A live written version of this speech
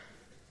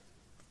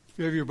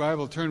you have your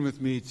Bible, turn with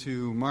me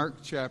to Mark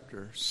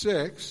chapter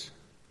 6,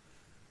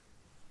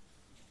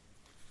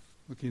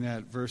 looking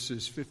at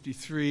verses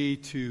 53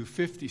 to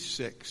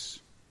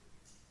 56.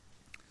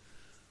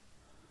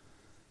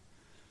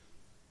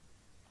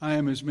 I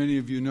am, as many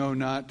of you know,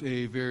 not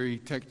a very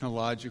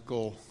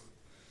technological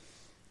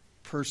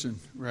person,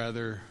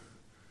 rather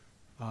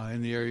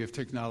in the area of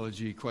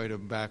technology, quite a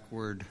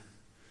backward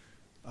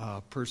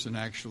person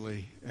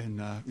actually,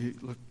 and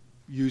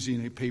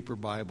using a paper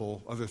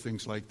Bible, other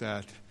things like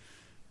that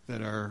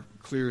are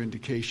clear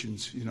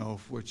indications,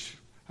 which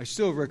I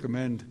still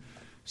recommend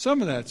some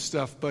of that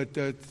stuff, but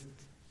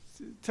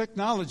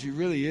technology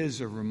really is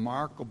a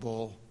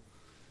remarkable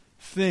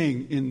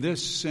thing in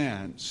this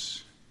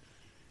sense.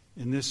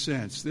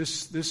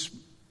 This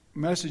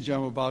message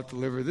I'm about to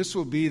deliver, this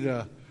will be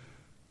the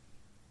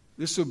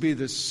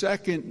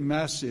second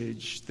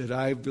message that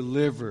I've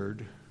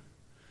delivered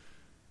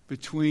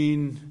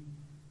between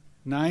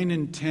 9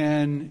 and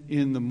 10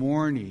 in the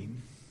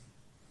morning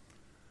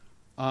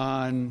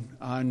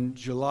on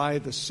July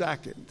the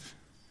 2nd.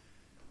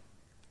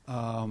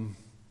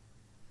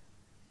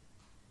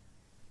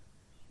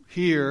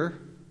 Here,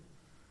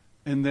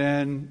 and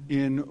then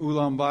in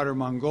Ulaanbaatar,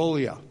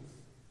 Mongolia.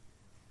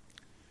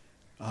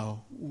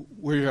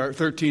 We are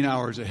 13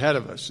 hours ahead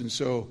of us, and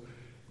so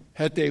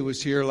Hete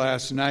was here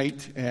last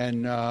night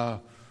and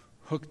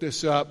hooked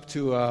us up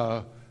to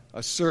a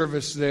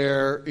service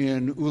there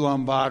in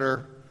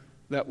Ulaanbaatar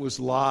that was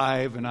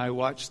live, and I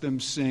watched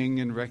them sing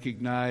and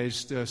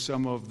recognized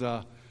some of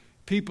the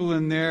people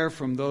in there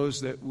from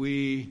those that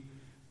we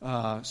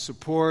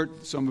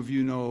support. Some of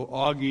you know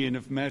Augie and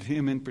have met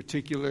him in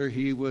particular.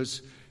 He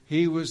was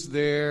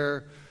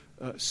there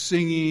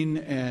singing,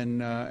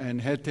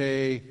 and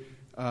Hete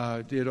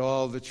did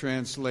all the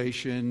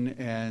translation,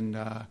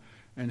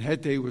 and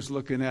Hete was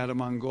looking at a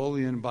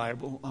Mongolian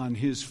Bible on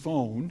his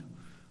phone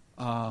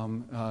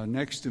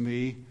next to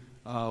me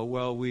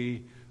while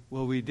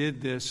we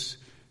did this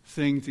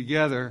thing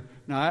together.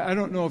 Now, I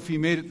don't know if he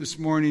made it this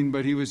morning,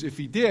 but if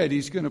he did,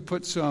 he's going to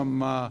put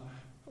some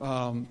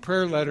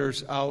prayer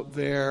letters out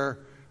there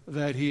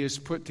that he has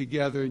put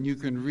together, and you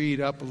can read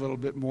up a little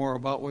bit more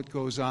about what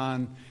goes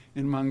on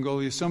in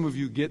Mongolia. Some of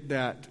you get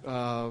that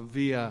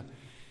via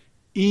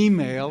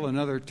email,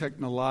 another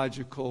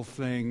technological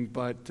thing,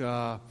 but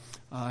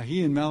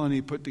he and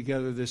Melanie put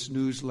together this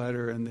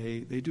newsletter, and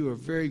they do a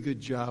very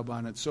good job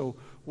on it. So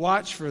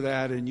watch for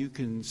that, and you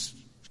can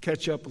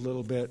catch up a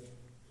little bit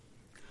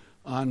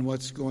on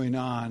what's going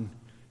on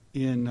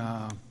in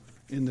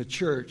the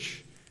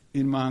church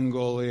in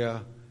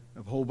Mongolia,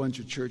 a whole bunch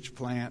of church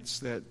plants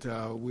that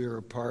we're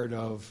a part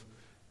of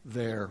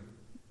there.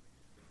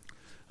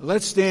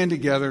 Let's stand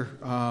together.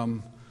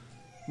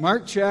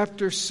 Mark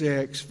chapter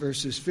 6,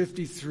 verses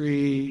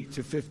 53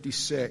 to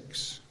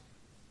 56.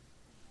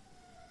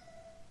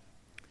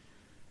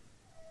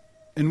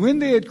 And when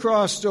they had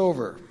crossed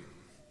over,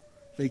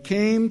 they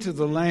came to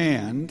the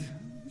land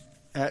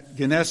at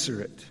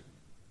Gennesaret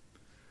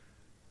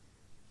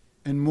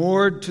and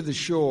moored to the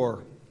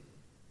shore.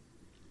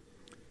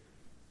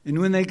 And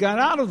when they got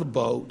out of the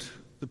boat,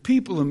 the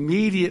people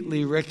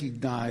immediately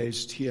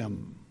recognized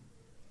him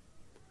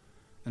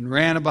and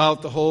ran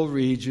about the whole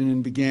region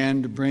and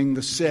began to bring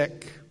the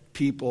sick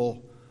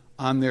people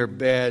on their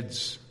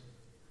beds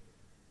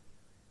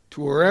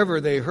to wherever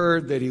they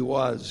heard that he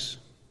was.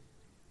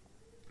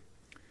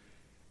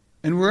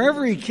 And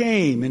wherever he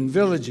came, in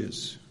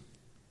villages,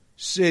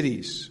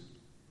 cities,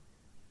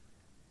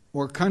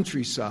 or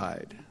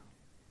countryside,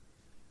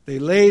 they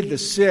laid the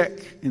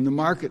sick in the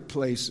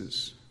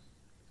marketplaces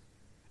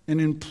and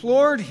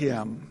implored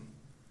him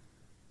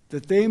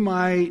that they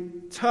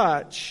might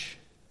touch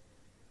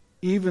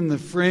even the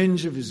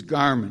fringe of his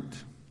garment.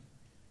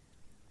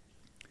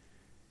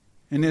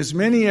 And as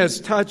many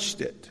as touched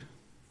it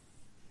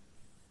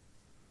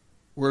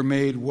were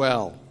made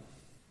well.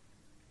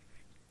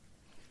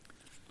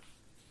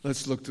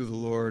 Let's look to the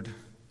Lord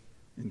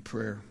in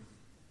prayer.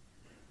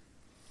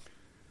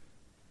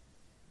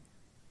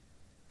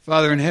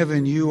 Father in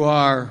heaven, you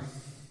are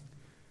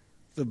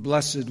the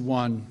Blessed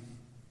One.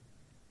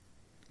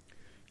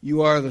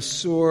 You are the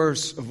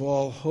source of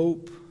all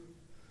hope,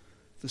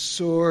 the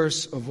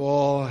source of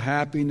all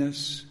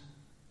happiness.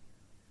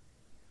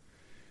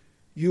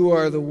 You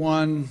are the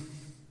one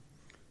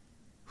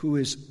who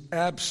is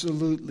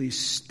absolutely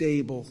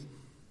stable.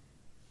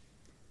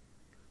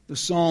 The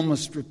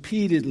psalmist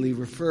repeatedly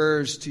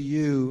refers to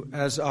you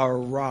as our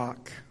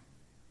rock,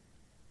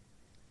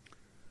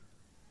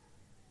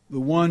 the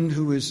one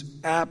who is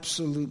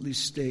absolutely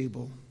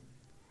stable,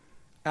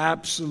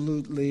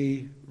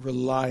 absolutely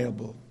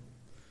reliable,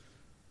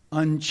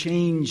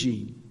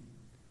 unchanging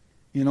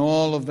in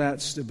all of that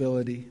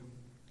stability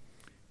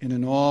and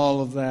in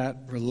all of that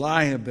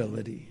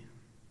reliability.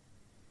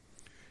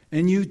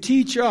 And you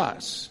teach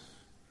us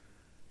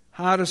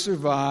how to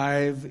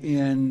survive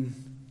in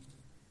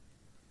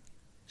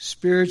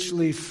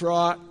spiritually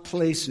fraught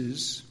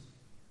places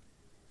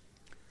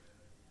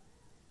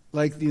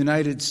like the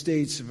United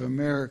States of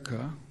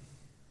America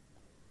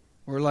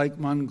or like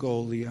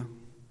Mongolia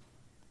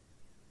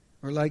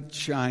or like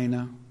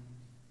China,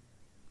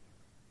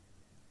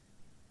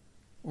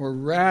 or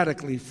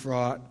radically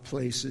fraught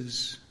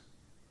places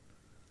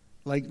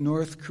like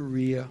North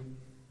Korea,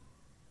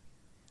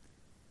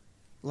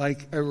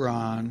 like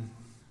Iran.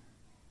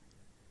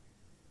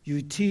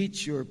 You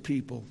teach your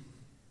people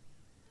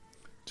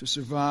to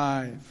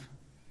survive,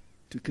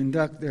 to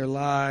conduct their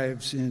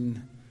lives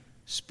in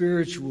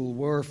spiritual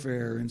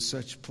warfare in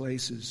such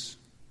places.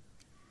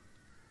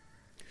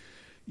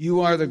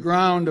 You are the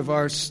ground of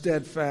our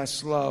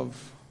steadfast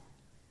love.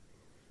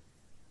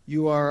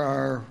 You are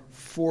our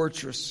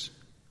fortress.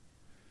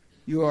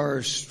 You are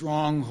our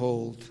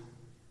stronghold.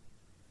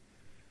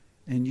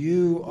 And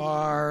you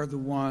are the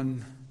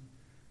one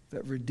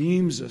that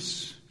redeems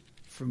us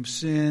from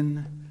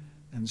sin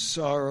and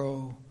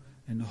sorrow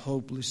and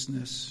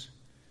hopelessness.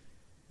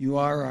 You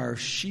are our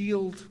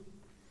shield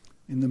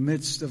in the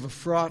midst of a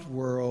fraught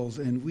world,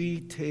 and we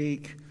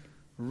take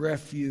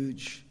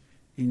refuge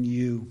in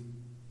you.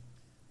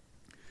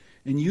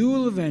 And you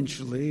will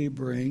eventually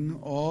bring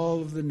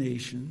all of the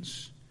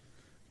nations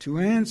to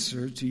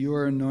answer to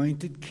your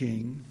anointed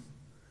King,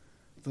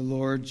 the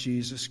Lord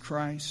Jesus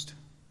Christ.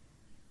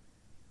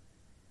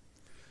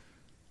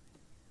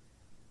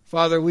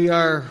 Father, we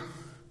are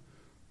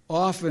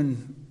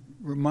often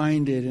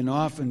reminded and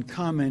often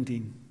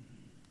commenting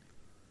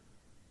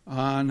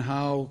on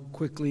how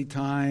quickly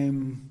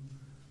time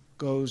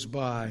goes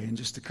by. In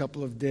just a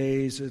couple of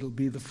days, it'll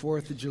be the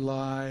 4th of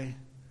July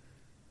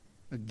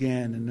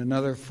again, and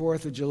another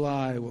 4th of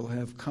July will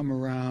have come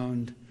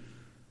around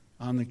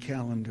on the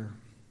calendar.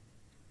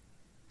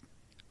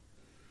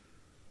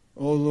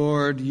 Oh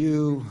Lord,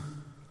 you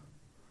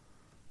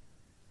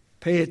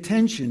pay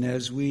attention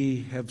as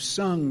we have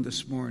sung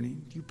this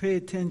morning. You pay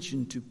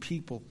attention to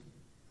people.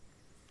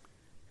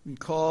 We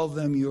call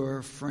them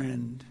your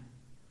friend.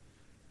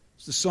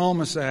 As the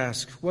psalmist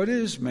asks, what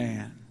is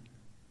man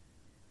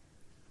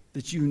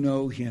that you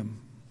know him?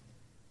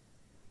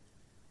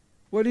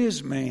 What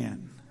is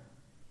man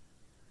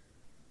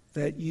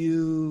that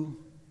you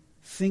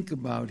think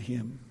about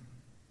him?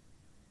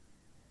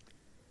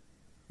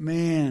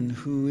 Man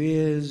who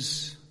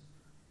is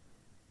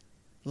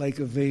like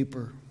a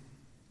vapor,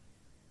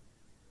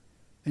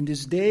 and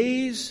his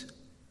days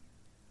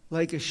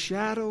like a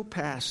shadow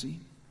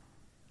passing.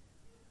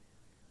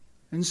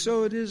 And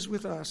so it is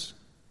with us.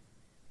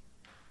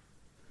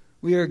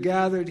 We are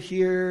gathered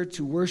here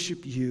to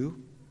worship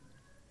you.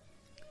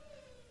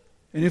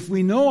 And if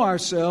we know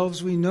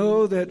ourselves, we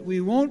know that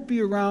we won't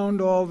be around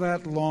all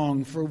that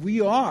long, for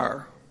we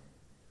are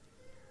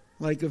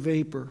like a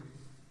vapor.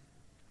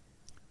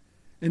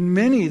 And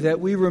many that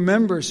we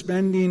remember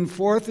spending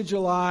 4th of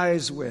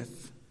Julys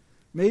with,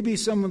 maybe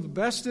some of the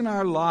best in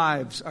our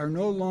lives, are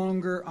no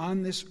longer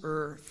on this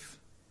earth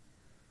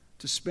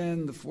to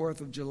spend the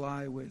 4th of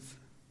July with.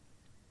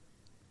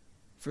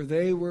 For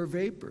they were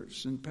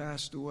vapors and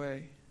passed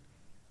away.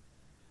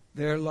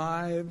 Their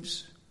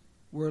lives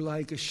were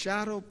like a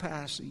shadow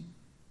passing.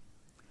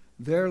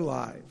 Their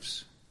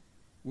lives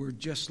were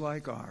just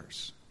like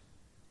ours.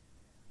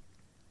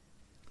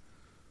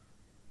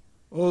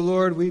 Oh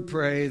Lord, we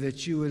pray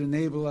that you would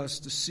enable us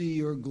to see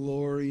your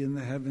glory in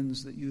the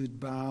heavens, that you would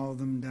bow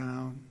them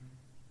down,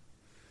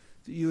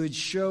 that you would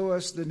show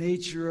us the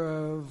nature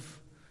of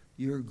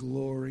your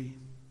glory,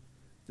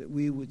 that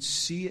we would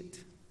see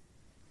it,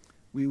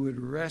 we would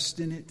rest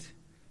in it,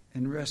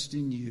 and rest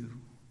in you.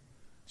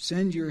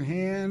 Send your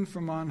hand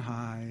from on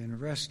high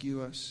and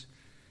rescue us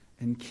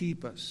and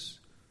keep us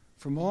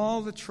from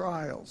all the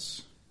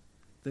trials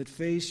that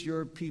face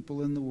your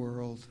people in the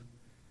world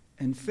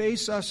and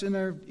face us in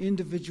our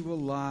individual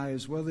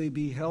lives, whether they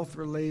be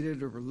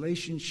health-related or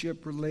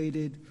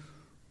relationship-related,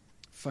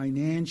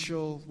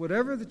 financial,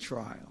 whatever the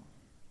trial.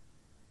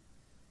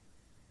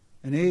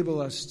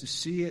 Enable us to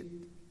see it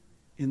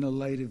in the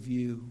light of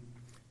you,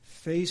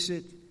 face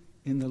it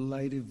in the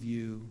light of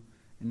you,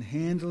 and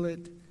handle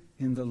it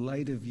in the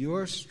light of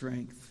your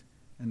strength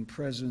and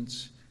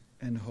presence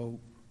and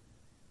hope.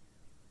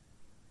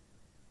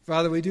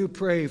 Father, we do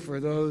pray for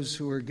those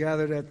who are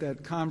gathered at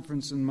that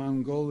conference in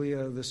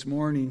Mongolia this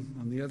morning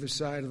on the other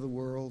side of the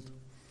world.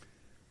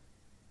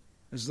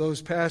 As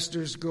those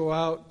pastors go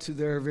out to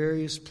their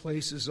various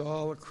places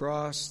all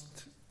across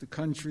the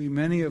country,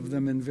 many of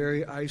them in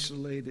very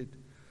isolated,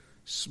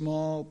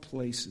 small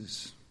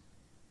places.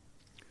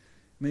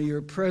 May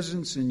your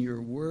presence and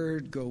your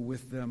word go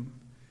with them,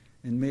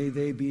 and may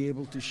they be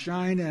able to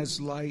shine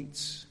as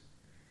lights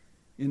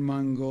in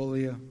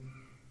Mongolia,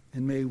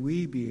 and may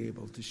we be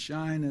able to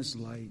shine as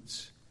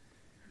lights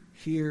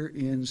here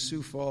in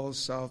Sioux Falls,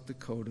 South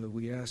Dakota.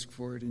 We ask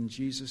for it in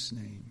Jesus'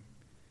 name.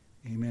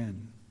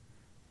 Amen.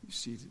 Be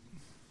seated.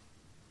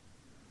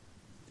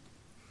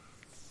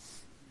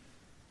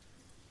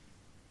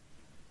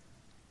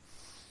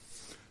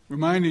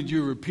 Reminded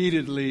you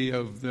repeatedly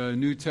of the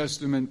New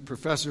Testament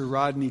professor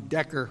Rodney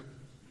Decker,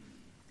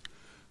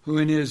 who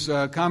in his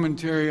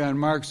commentary on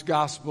Mark's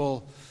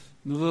Gospel,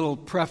 the little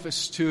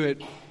preface to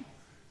it,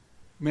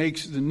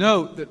 makes the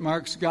note that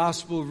Mark's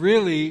Gospel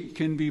really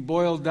can be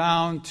boiled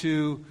down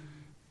to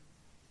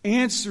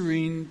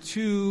answering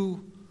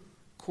two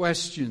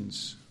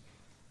questions,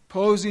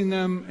 posing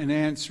them and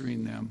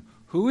answering them.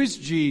 Who is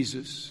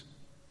Jesus?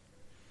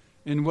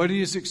 And what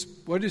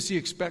does he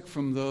expect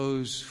from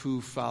those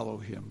who follow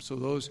him?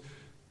 So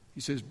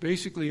he says,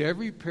 basically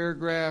every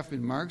paragraph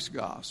in Mark's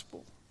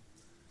gospel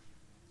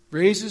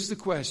raises the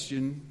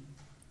question,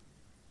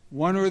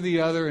 one or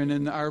the other, and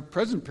in our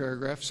present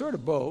paragraph, sort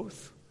of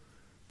both,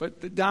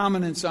 but the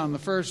dominance on the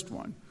first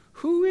one.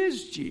 Who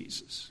is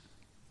Jesus?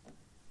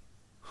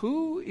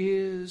 Who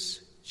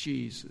is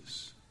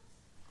Jesus?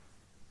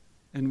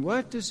 And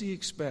what does he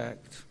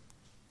expect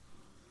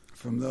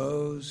from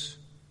those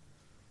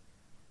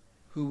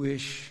who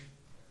wish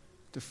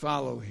to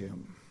follow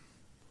him?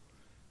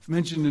 I've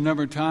mentioned a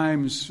number of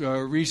times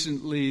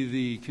recently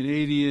the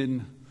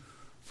Canadian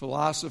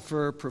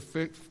philosopher,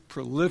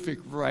 prolific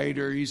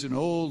writer, he's an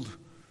old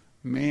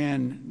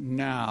man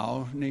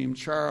now, named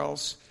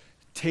Charles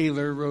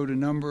Taylor, wrote a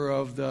number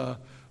of the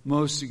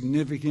most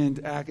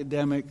significant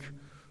academic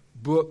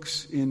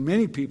books in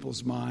many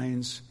people's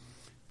minds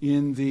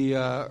in the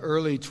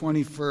early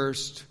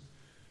 21st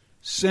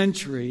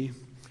century.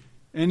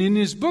 And in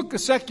his book, The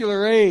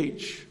Secular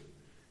Age,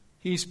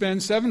 he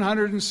spends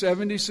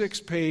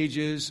 776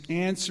 pages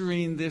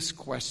answering this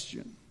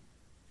question.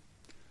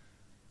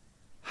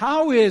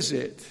 How is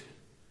it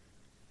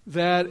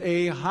that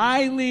a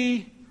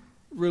highly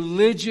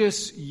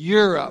religious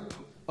Europe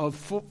of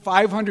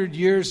 500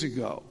 years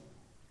ago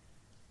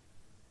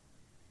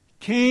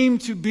came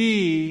to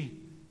be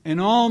an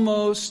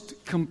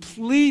almost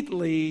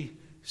completely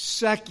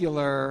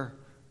secular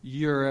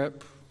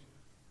Europe?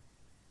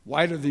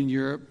 Wider than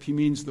Europe, he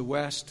means the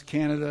West,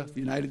 Canada, the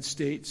United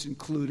States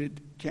included.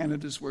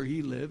 Canada's where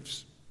he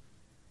lives.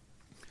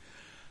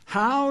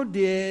 How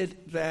did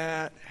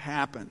that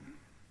happen?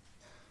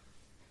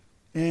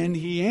 And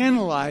he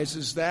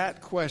analyzes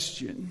that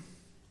question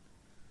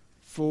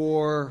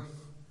for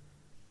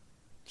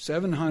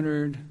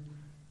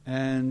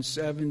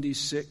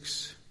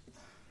 776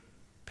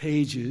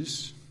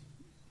 pages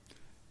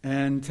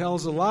and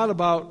tells a lot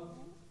about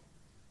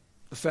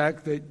the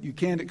fact that you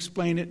can't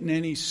explain it in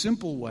any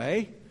simple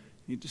way.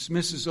 He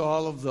dismisses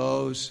all of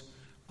those.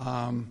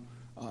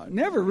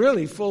 Never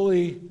really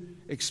fully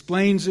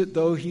explains it,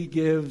 though he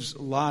gives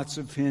lots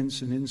of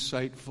hints. An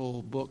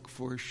insightful book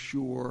for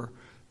sure,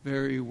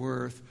 very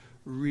worth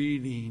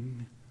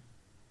reading.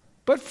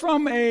 But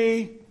from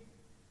a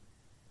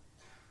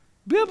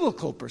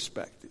biblical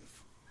perspective,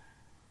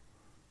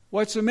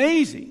 what's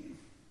amazing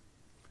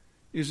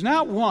is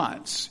not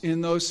once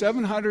in those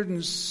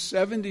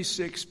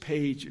 776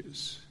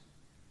 pages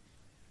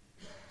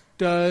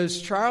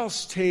does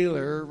Charles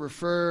Taylor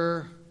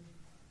refer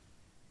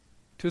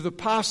to the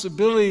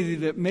possibility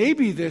that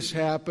maybe this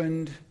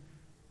happened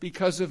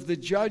because of the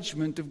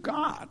judgment of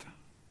God.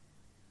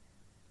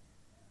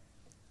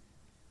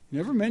 He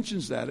never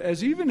mentions that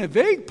as even a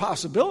vague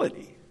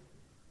possibility.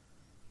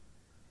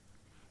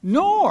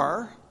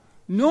 Nor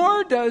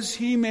does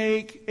he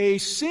make a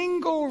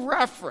single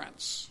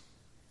reference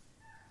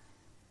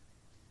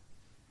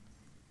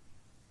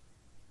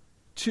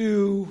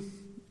to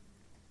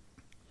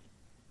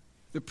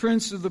the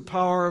prince of the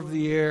power of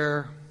the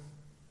air,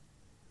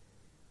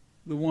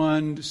 the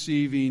one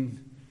deceiving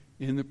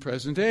in the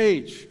present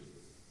age.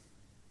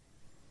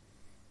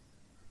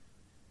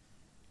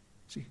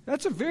 See,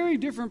 that's a very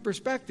different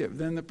perspective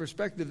than the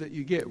perspective that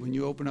you get when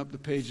you open up the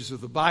pages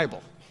of the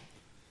Bible.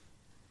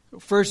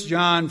 1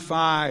 John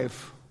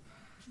 5,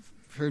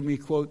 you've heard me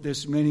quote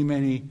this many,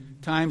 many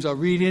times. I'll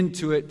read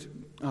into it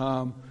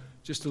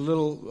just a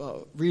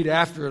little, read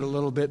after it a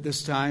little bit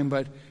this time,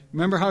 but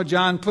remember how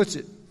John puts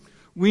it.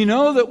 We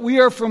know that we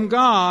are from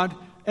God,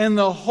 and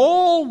the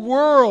whole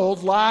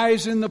world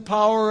lies in the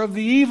power of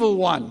the evil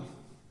one.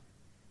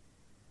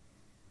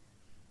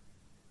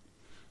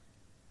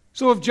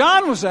 So if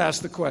John was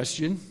asked the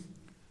question,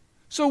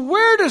 so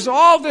where does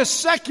all this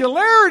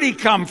secularity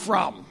come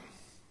from?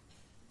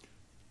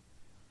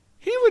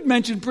 He would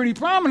mention pretty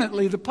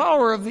prominently the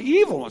power of the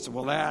evil one. So,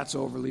 well, that's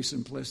overly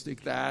simplistic.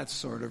 That's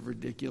sort of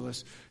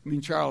ridiculous. I mean,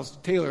 Charles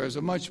Taylor has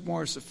a much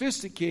more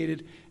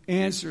sophisticated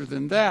answer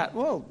than that.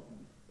 Well,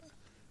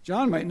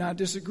 John might not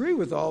disagree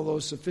with all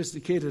those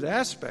sophisticated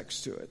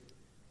aspects to it.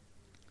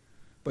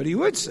 But he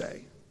would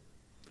say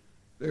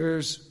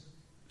there's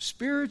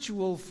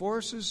spiritual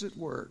forces at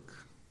work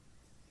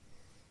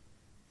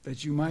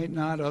that you might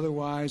not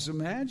otherwise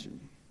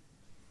imagine.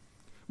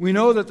 We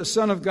know that the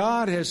Son of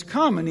God has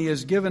come and he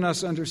has given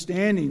us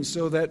understanding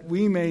so that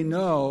we may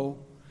know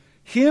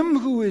him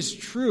who is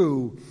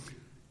true.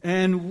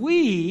 And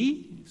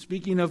we,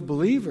 speaking of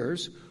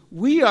believers,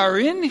 we are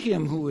in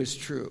him who is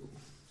true.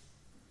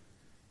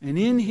 And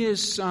in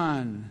his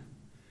Son,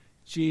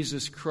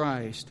 Jesus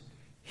Christ,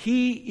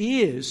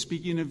 he is,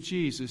 speaking of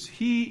Jesus,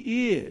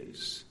 he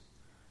is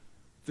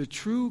the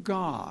true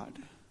God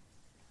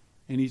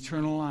and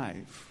eternal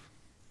life.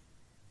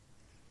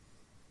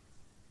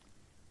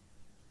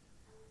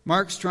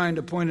 Mark's trying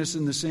to point us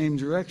in the same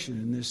direction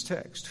in this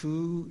text.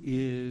 Who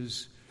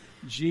is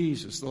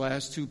Jesus? The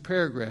last two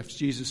paragraphs,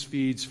 Jesus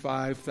feeds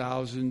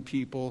 5,000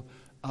 people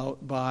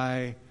out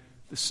by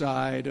the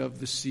side of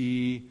the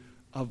Sea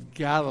of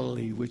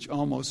Galilee, which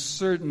almost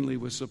certainly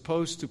was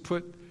supposed to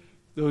put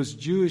those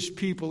Jewish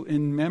people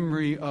in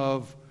memory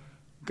of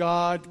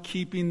God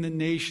keeping the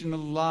nation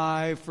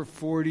alive for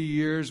 40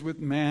 years with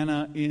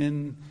manna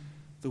in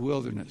the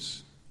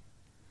wilderness.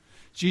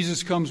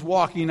 Jesus comes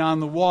walking on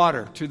the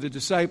water to the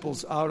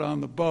disciples out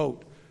on the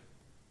boat,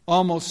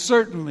 almost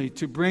certainly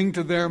to bring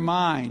to their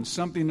minds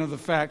something of the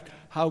fact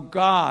how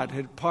God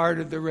had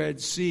parted the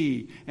Red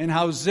Sea, and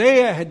how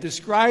Isaiah had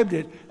described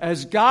it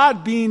as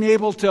God being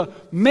able to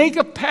make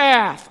a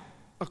path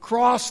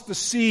across the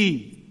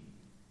sea.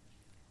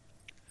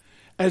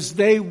 As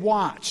they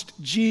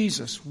watched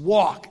Jesus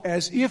walk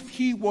as if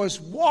he was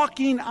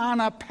walking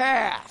on a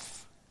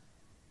path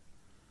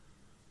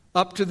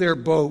up to their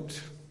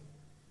boat,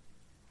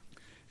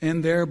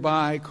 and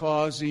thereby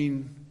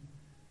causing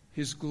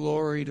his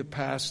glory to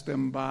pass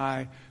them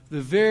by,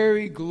 the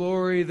very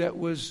glory that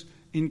was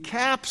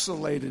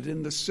encapsulated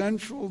in the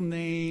central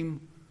name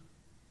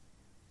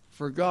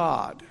for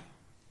God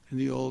in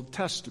the Old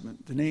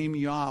Testament, the name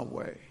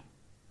Yahweh,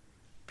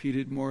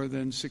 repeated more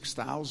than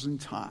 6,000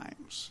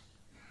 times.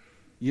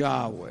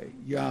 Yahweh,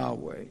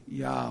 Yahweh,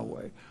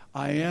 Yahweh.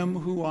 I am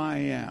who I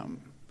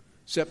am.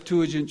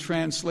 Septuagint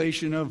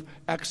translation of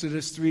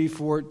Exodus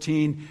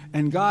 3:14.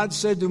 And God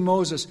said to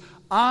Moses,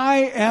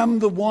 I am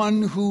the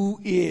one who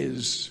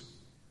is.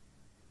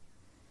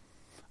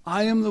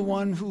 I am the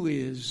one who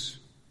is,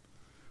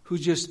 who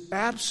just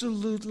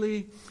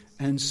absolutely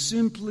and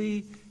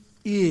simply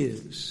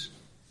is.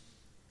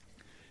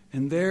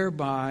 And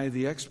thereby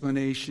the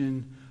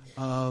explanation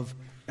of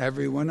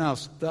everyone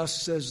else. Thus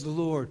says the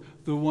Lord,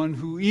 the one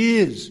who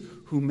is,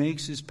 who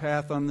makes his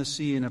path on the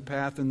sea and a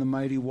path in the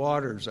mighty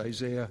waters.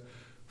 Isaiah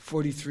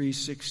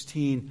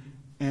 43:16.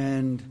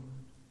 And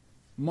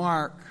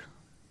Mark,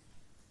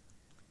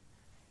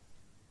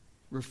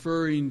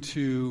 referring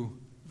to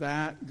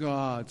that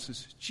God,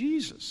 says,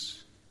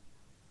 Jesus,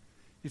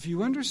 if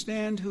you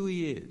understand who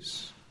he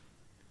is,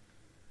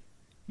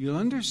 you'll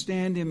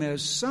understand him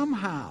as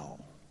somehow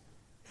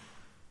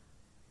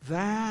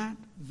that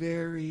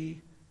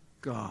very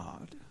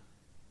God.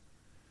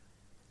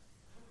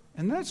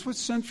 And that's what's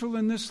central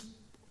in this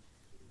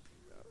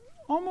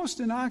almost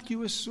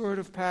innocuous sort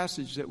of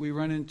passage that we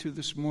run into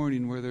this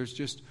morning, where there's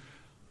just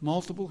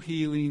multiple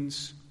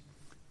healings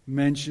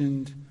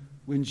mentioned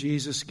when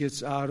Jesus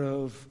gets out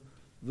of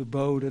the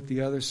boat at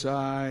the other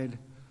side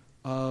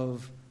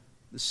of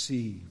the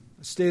sea.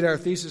 Let's state our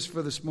thesis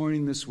for this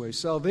morning this way.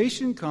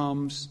 Salvation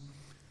comes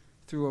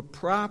through a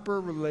proper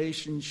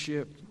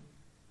relationship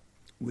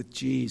with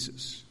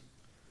Jesus.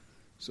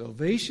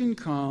 Salvation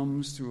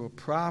comes through a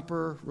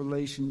proper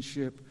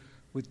relationship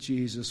with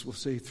Jesus. We'll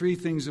say three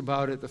things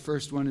about it. The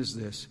first one is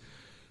this.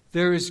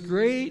 There is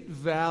great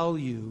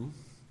value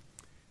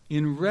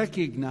in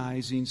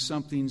recognizing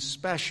something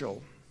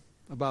special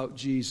about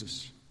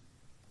Jesus.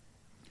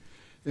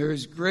 There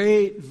is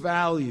great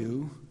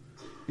value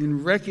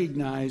in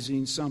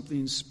recognizing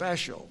something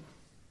special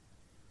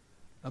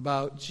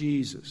about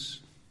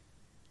Jesus,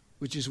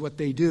 which is what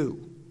they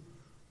do.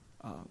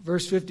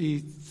 Verse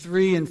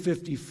 53 and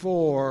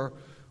 54,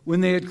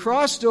 when they had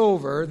crossed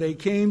over, they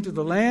came to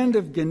the land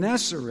of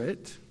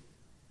Gennesaret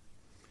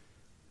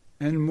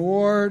and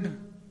moored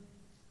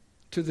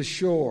to the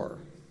shore.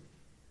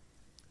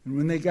 And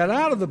when they got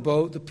out of the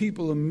boat, the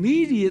people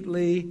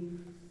immediately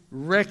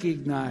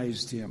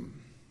recognized him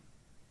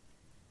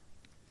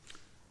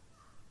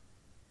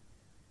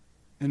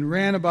and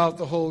ran about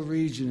the whole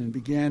region and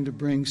began to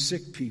bring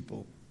sick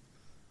people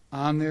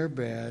on their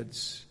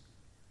beds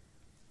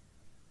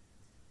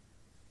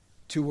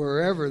to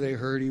wherever they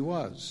heard he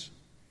was.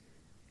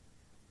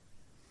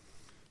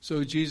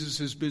 So Jesus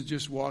has been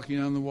just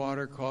walking on the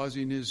water,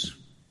 causing his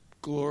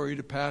glory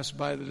to pass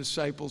by the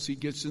disciples. He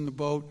gets in the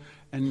boat,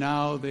 and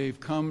now they've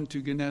come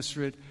to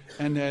Gennesaret.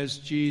 And as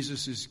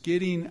Jesus is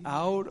getting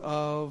out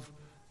of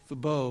the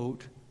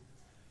boat,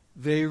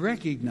 they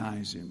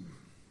recognize him.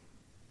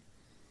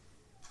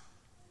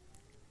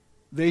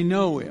 They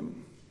know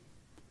him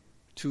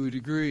to a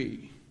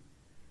degree.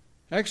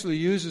 Actually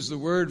uses the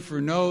word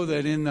for know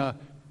that in the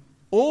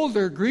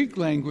older Greek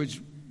language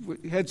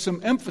had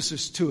some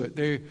emphasis to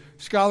it.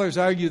 Scholars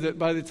argue that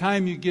by the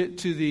time you get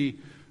to the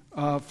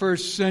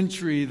first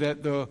century,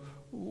 that the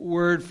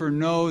word for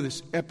know,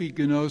 this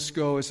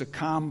epiginosko, is a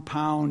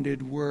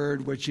compounded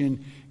word, which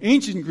in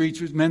ancient Greek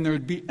meant there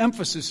would be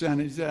emphasis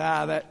on it.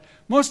 That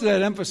most of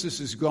that emphasis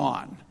is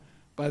gone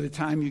by the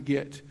time you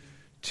get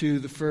to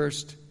the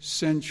first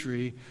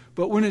century.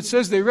 But when it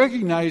says they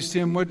recognized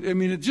him,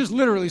 it just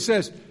literally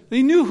says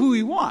they knew who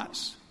he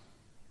was.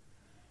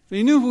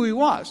 They knew who he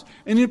was.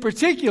 And in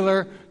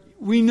particular,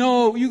 we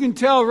know, you can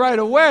tell right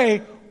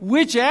away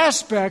which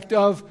aspect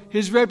of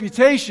his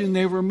reputation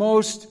they were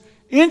most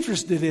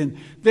interested in.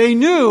 They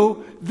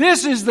knew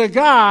this is the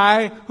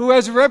guy who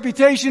has a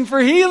reputation for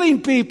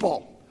healing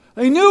people.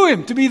 They knew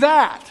him to be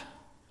that.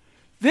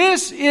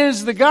 This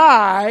is the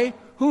guy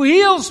who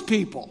heals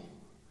people.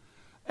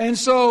 And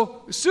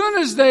so as soon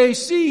as they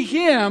see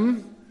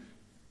him,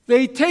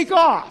 they take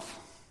off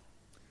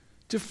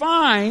to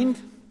find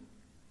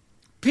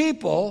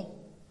people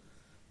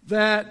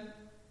that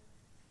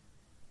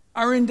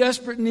are in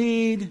desperate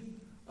need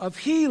of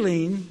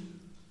healing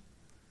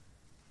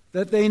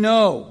that they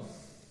know.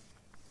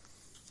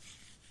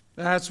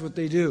 That's what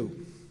they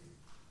do.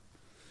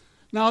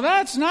 Now,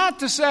 that's not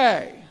to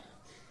say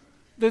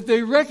that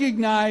they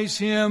recognize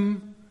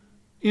him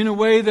in a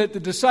way that the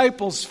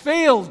disciples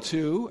failed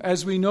to,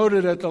 as we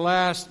noted at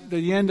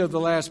the end of the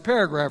last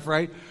paragraph,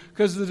 right?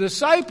 Because the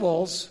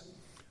disciples,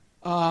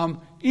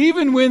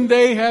 even when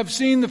they have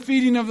seen the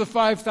feeding of the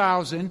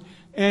 5,000,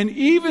 and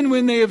even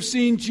when they have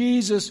seen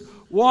Jesus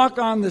walk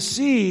on the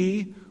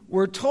sea,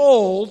 we're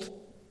told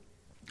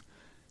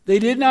they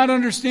did not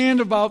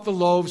understand about the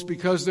loaves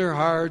because their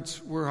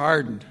hearts were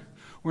hardened.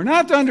 We're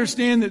not to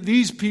understand that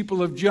these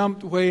people have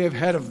jumped way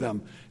ahead of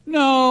them.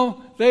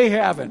 No, they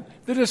haven't.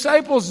 The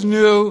disciples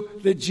knew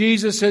that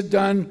Jesus had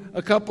done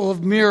a couple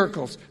of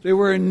miracles. They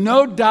were in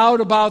no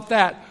doubt about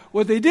that.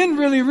 What they didn't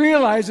really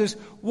realize is,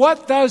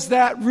 what does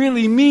that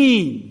really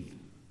mean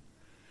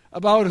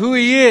about who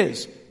he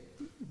is?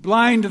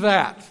 Blind to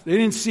that. They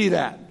didn't see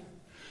that.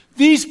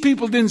 These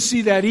people didn't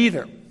see that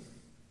either.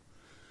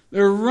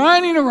 They're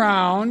running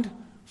around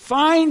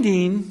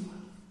finding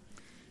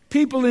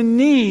people in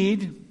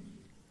need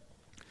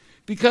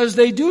because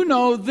they do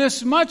know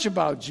this much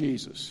about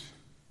Jesus.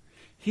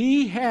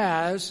 He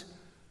has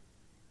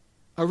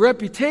a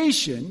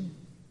reputation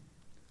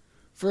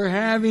for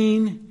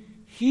having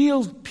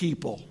healed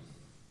people.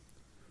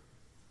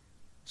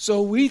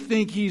 So we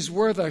think he's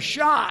worth a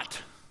shot.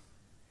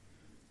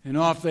 And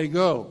off they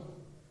go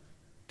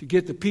to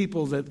get the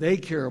people that they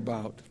care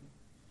about.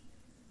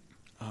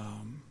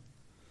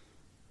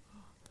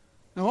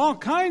 Now, all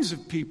kinds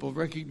of people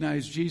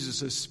recognize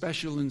Jesus as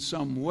special in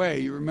some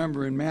way. You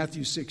remember in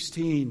Matthew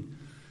 16,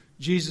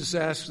 Jesus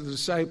asked the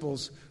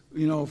disciples,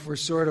 for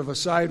sort of a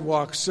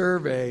sidewalk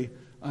survey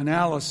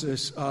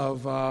analysis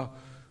of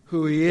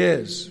who he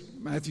is.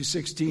 Matthew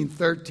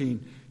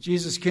 16:13.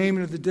 Jesus came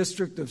into the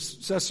district of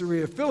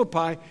Caesarea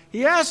Philippi.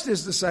 He asked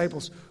his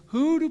disciples,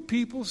 "Who do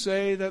people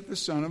say that the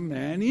Son of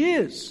Man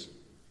is?"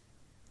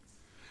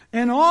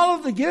 And all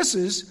of the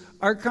guesses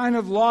are kind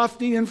of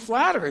lofty and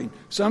flattering.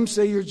 Some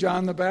say you're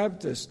John the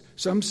Baptist.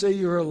 Some say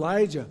you're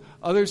Elijah.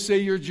 Others say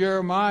you're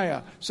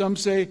Jeremiah. Some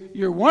say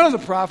you're one of the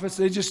prophets.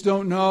 They just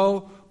don't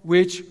know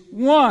which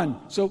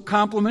one. So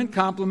compliment,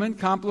 compliment,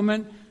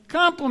 compliment,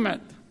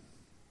 compliment.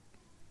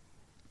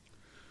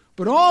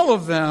 But all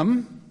of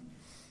them,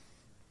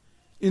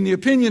 in the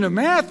opinion of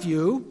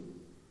Matthew,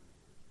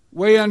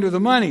 way under the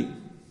money.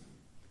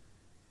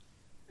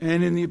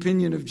 And in the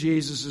opinion of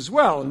Jesus as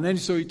well. And then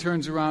so he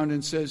turns around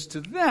and says to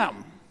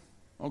them,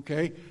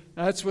 okay,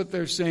 that's what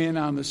they're saying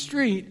on the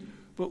street,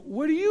 but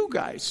what do you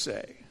guys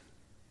say?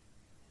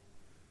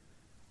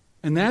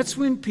 And that's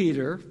when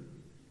Peter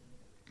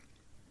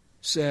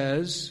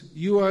says,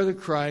 "You are the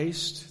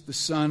Christ, the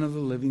Son of the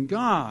living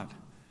God."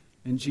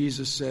 And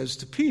Jesus says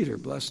to Peter,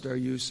 "Blessed are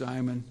you,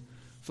 Simon.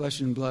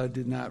 Flesh and blood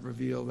did not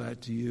reveal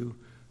that to you,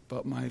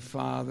 but my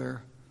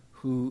Father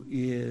who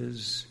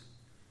is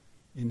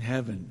in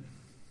heaven."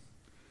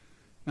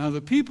 Now,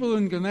 the people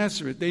in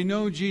Gennesaret, they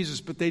know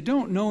Jesus, but they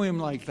don't know him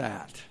like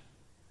that.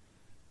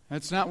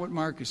 That's not what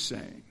Mark is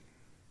saying.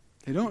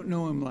 They don't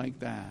know him like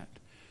that.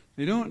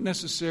 They don't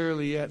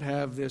necessarily yet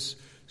have this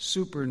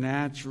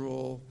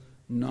supernatural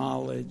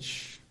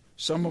knowledge.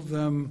 Some of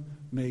them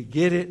may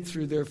get it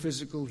through their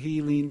physical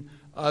healing.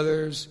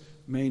 Others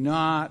may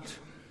not.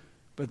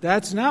 But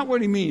that's not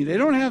what he means. They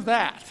don't have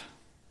that.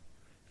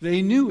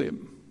 They knew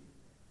him.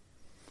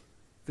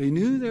 They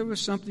knew there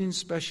was something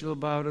special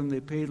about him.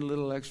 They paid a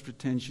little extra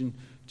attention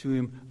to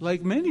him,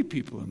 like many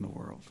people in the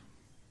world.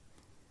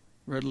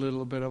 Read a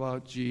little bit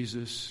about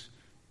Jesus.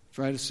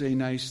 Try to say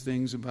nice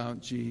things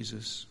about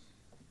Jesus.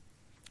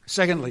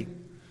 Secondly,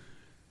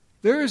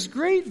 there is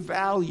great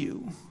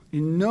value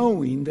in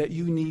knowing that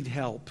you need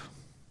help.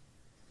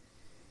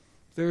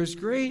 There is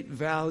great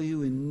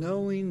value in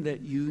knowing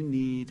that you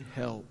need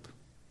help.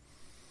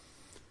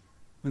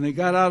 When they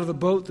got out of the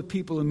boat, the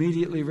people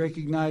immediately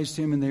recognized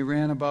him, and they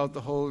ran about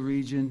the whole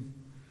region.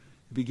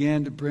 They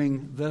began to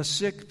bring the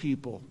sick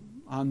people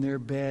on their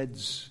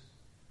beds,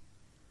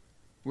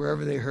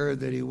 wherever they heard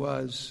that he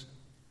was.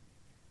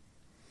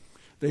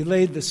 They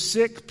laid the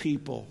sick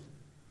people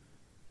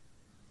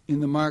in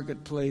the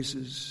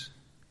marketplaces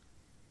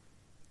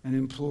and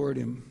implored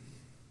him.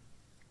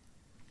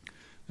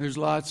 There's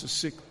lots of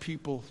sick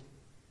people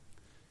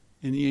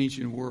in the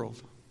ancient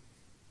world.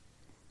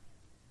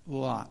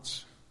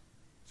 Lots.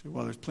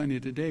 Well, there's plenty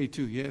today,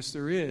 too. Yes,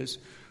 there is.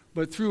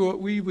 But through what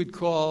we would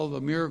call the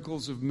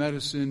miracles of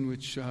medicine,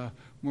 which,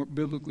 more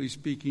biblically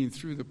speaking,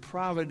 through the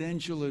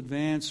providential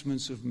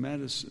advancements of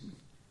medicine,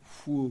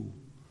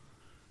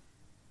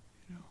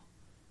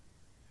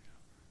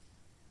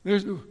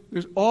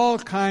 there's all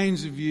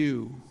kinds of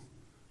you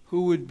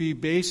who would be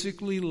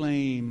basically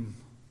lame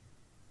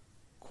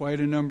quite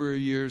a number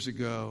of years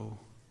ago.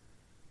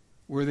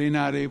 Were they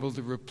not able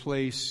to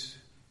replace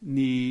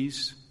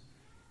knees,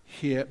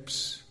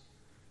 hips,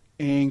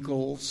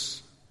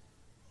 ankles,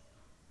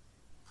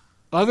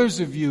 Others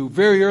of you,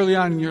 very early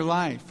on in your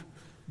life,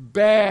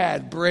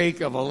 bad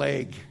break of a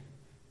leg,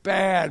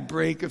 bad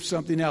break of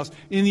something else.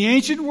 In the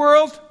ancient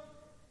world,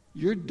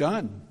 you're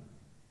done.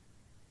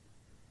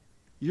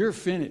 You're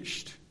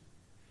finished.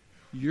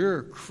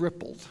 You're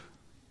crippled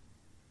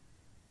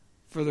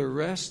for the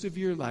rest of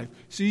your life.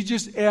 So you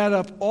just add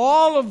up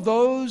all of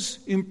those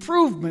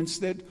improvements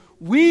that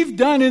we've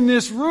done in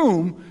this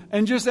room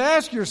and just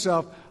ask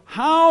yourself,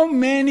 how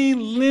many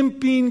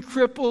limping,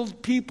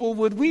 crippled people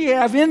would we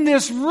have in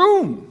this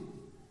room?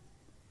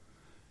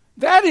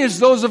 That is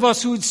those of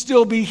us who would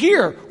still be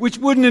here, which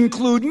wouldn't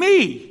include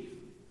me.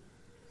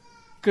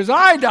 Because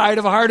I died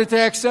of a heart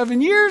attack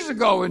 7 years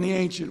ago in the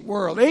ancient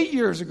world, 8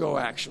 years ago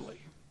actually.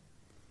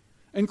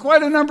 And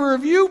quite a number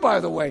of you,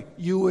 by the way,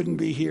 you wouldn't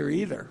be here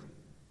either.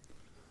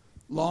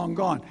 Long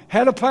gone.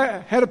 Had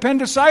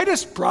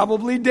appendicitis?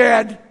 Probably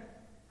dead.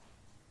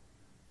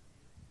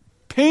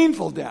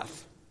 Painful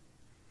death.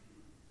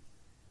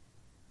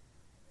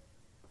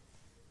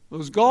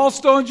 Those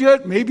gallstones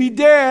yet? Maybe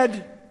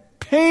dead.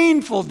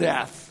 Painful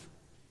death.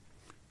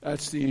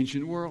 That's the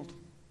ancient world.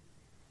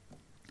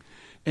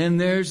 And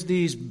there's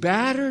these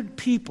battered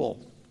people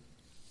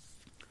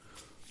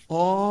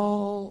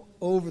all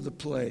over the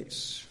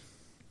place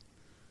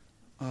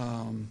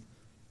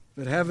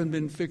that haven't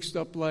been fixed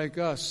up like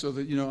us, so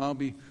that, I'll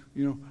be,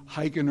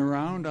 hiking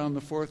around on the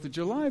 4th of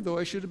July, though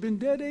I should have been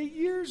dead 8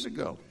 years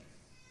ago.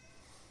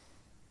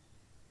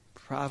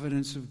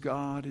 Providence of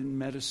God in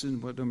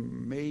medicine, what an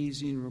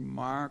amazing,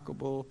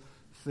 remarkable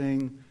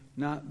thing,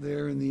 not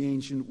there in the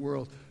ancient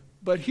world.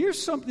 But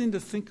here's something to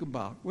think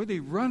about, where they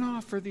run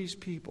off for these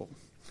people.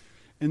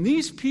 And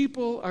these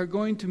people are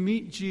going to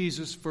meet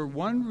Jesus for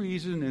one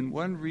reason and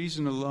one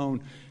reason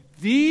alone.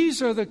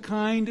 These are the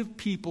kind of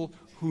people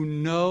who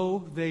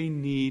know they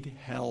need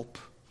help.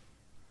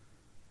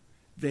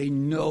 They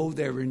know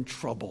they're in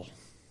trouble.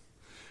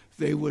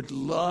 They would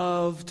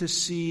love to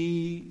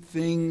see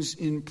things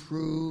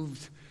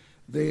improved.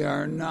 They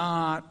are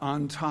not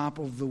on top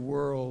of the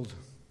world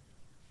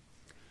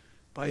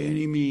by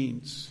any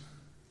means.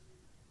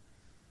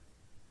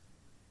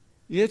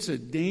 It's a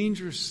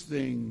dangerous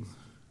thing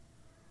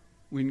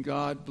when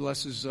God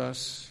blesses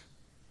us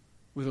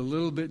with a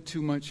little bit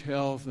too much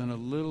health and a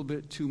little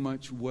bit too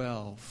much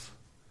wealth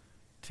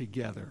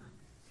together.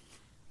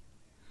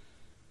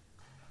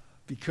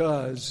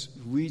 Because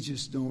we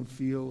just don't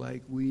feel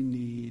like we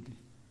need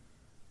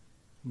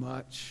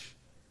much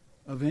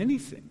of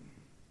anything.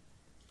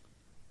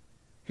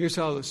 Here's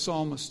how the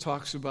psalmist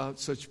talks about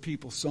such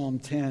people. Psalm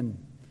 10,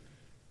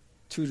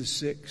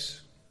 2-6.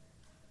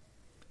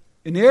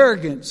 In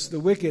arrogance, the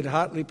wicked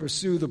hotly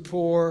pursue the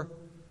poor.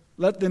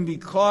 Let them be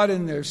caught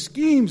in their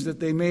schemes that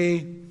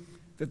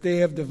they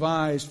have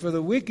devised. For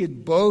the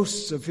wicked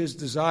boasts of his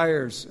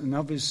desires and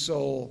of his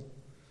soul.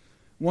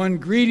 One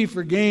greedy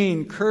for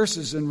gain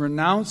curses and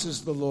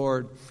renounces the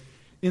Lord.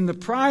 In the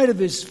pride of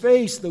his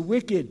face, the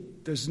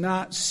wicked does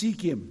not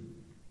seek him.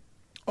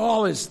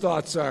 All his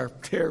thoughts are,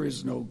 there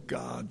is no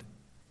God.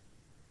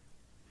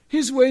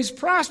 His ways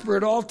prosper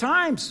at all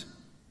times.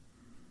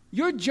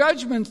 Your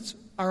judgments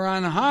are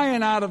on high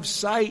and out of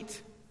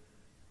sight.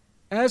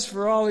 As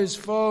for all his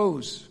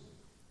foes,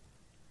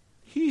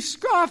 he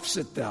scoffs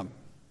at them.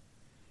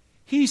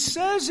 He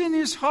says in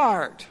his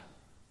heart,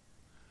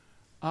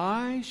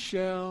 I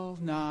shall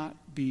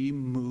not be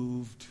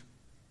moved.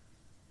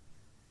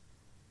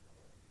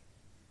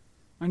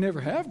 I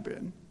never have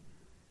been.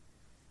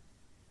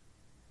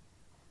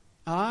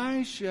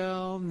 I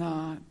shall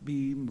not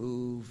be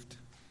moved.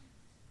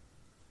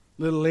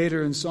 A little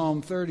later in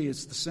Psalm 30,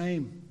 it's the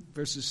same,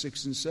 verses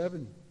 6 and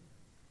 7.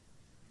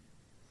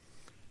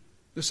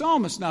 The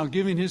psalmist now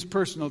giving his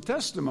personal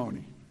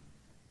testimony.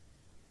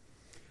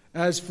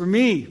 As for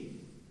me,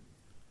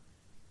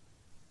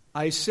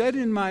 I said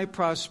in my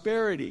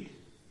prosperity,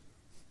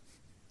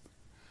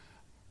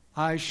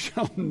 I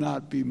shall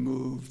not be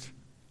moved.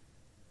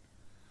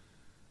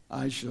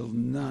 I shall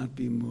not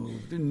be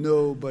moved.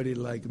 Nobody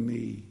like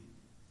me.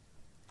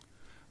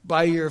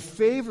 By your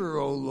favor,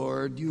 O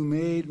Lord, you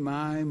made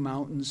my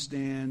mountain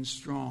stand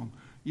strong.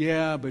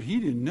 Yeah, but he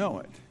didn't know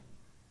it.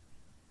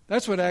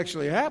 That's what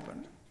actually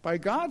happened. By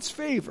God's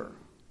favor,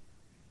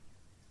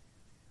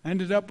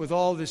 ended up with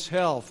all this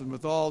health and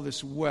with all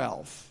this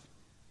wealth.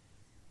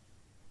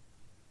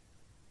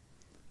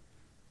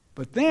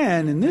 But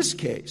then, in this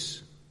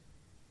case,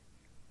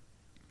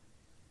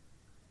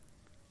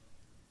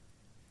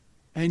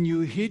 and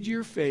you hid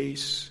your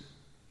face,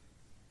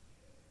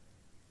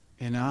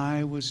 and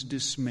I was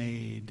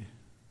dismayed.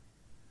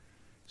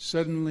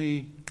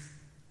 Suddenly,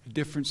 a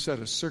different set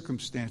of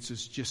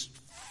circumstances just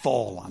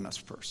fall on this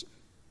person.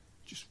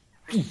 Just.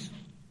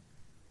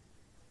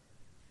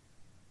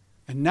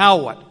 And now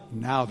what?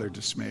 Now they're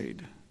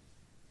dismayed.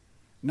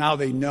 Now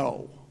they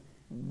know.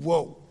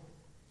 Whoa.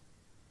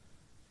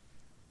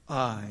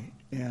 I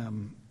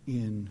am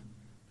in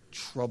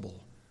trouble.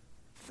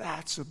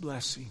 That's a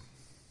blessing.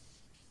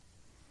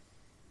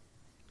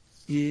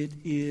 It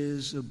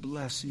is a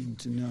blessing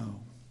to know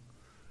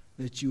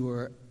that you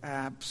are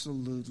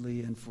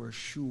absolutely and for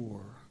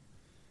sure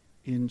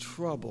in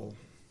trouble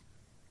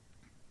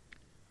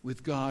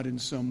with God in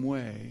some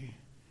way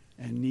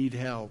and need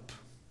help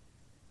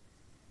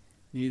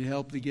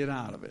to get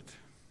out of it.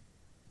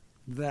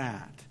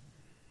 That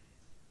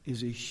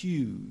is a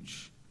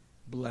huge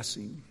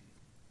blessing.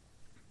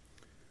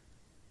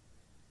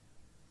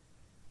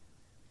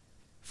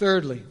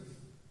 Thirdly,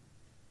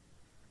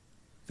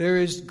 there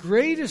is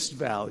greatest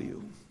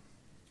value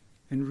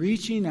in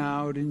reaching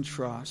out in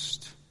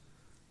trust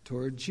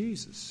toward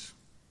Jesus.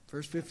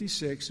 Verse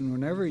 56, and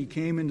whenever he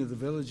came into the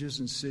villages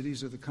and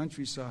cities of the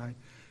countryside,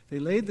 they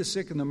laid the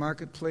sick in the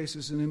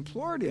marketplaces and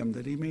implored him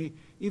that he may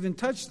even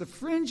touch the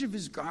fringe of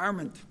his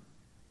garment.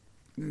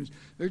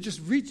 They're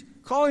just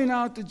calling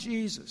out to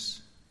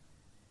Jesus.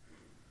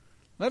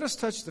 Let us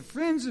touch the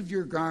fringe of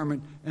your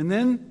garment. And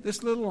then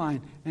this little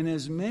line, and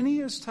as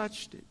many as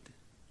touched it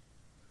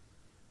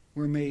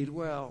were made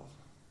well.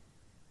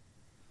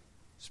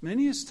 As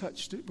many as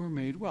touched it were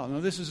made well. Now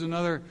this is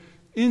another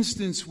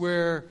instance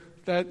where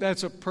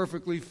that's a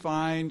perfectly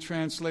fine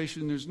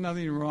translation. There's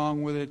nothing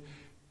wrong with it.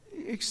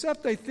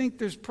 Except I think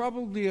there's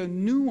probably a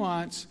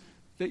nuance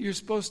that you're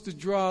supposed to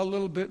draw a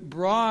little bit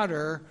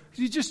broader.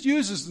 He just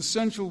uses the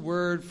central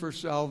word for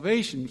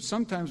salvation.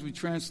 Sometimes we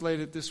translate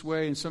it this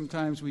way and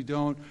sometimes we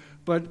don't.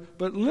 But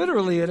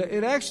literally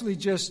it actually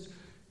just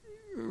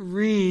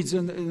reads,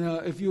 and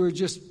if you were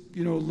just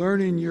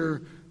learning your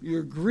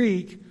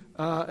Greek,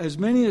 as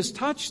many as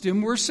touched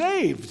him were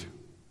saved.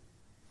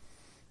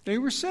 They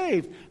were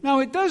saved. Now,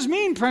 it does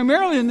mean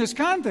primarily in this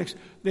context,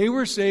 they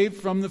were saved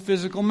from the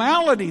physical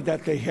malady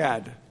that they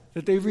had,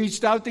 that they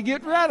reached out to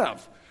get rid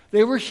of.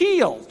 They were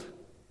healed.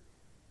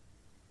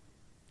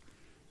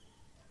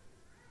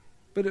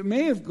 But it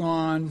may have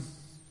gone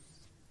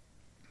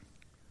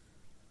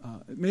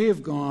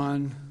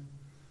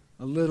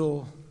a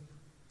little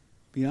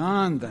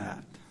beyond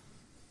that.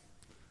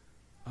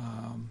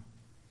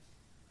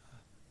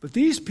 But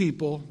these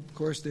people, of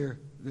course, they're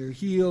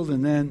healed,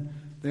 and then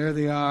there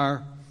they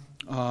are.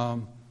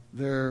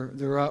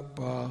 They're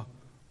up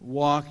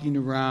walking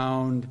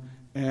around,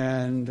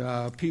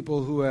 and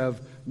people who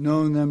have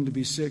known them to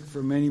be sick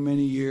for many,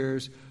 many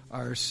years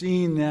are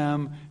seeing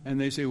them, and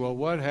they say, well,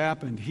 what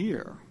happened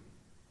here?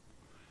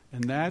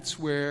 And that's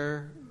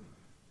where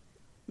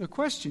the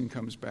question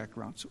comes back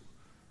around. So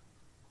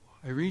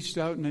I reached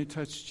out and I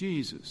touched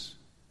Jesus,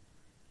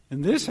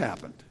 and this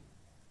happened.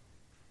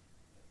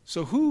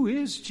 So who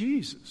is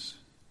Jesus?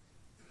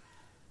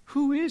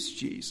 Who is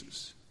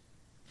Jesus?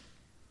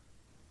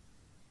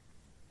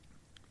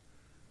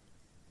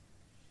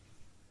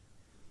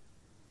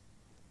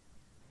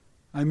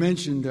 I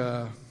mentioned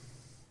a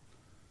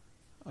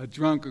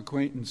drunk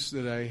acquaintance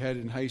that I had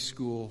in high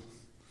school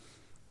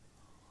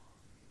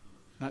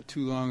not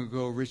too long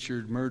ago,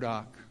 Richard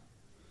Murdoch.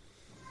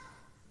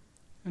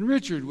 And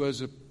Richard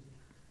was,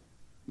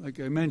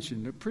 like I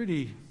mentioned, a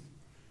pretty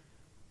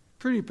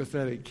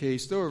pathetic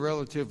case, though a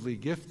relatively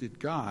gifted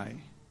guy.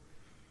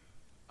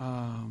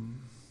 My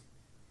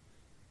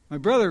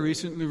brother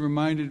recently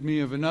reminded me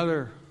of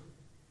another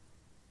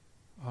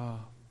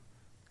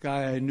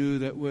guy I knew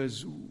that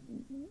was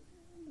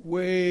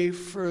way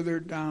further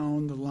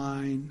down the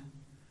line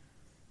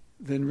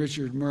than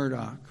Richard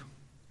Murdoch.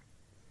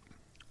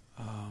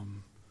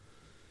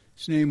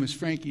 His name was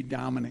Frankie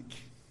Dominic.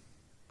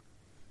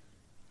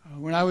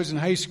 When I was in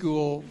high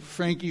school,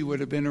 Frankie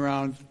would have been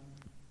around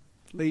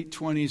late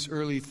 20s,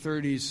 early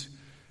 30s.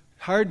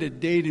 Hard to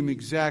date him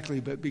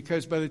exactly, but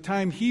because by the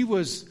time he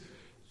was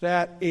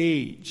that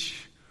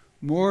age,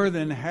 more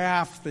than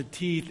half the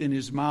teeth in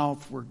his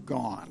mouth were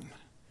gone.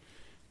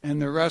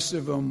 And the rest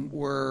of them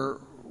were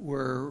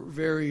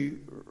very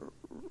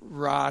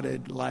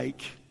rotted,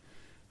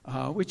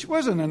 which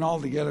wasn't an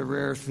altogether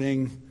rare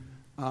thing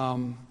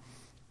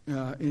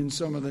in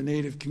some of the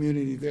native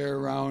community there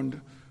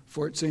around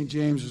Fort St.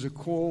 James. There's a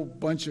whole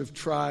bunch of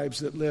tribes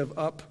that live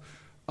up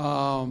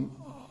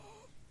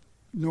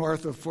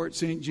north of Fort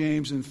St.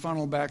 James and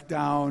funnel back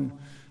down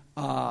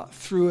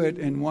through it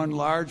in one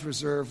large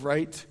reserve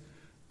right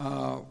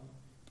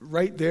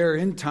there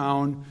in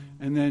town,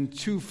 and then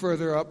two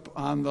further up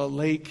on the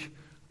lake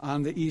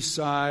on the east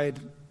side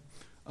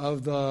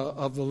of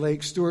the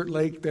lake. Stewart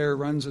Lake there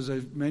runs, as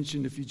I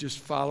mentioned, if you just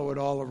follow it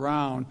all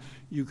around,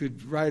 you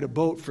could ride a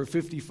boat for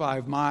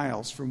 55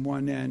 miles from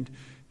one end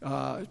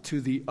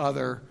to the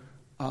other,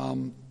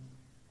 and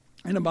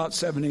about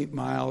 7-8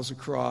 miles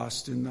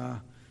across in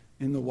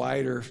the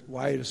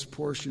widest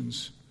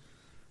portions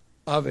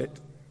of it.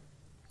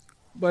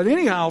 But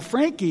anyhow,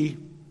 Frankie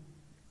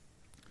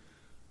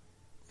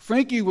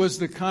was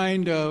the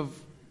kind of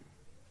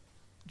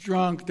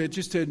drunk that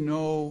just had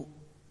no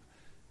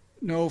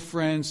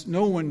friends,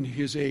 no one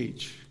his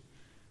age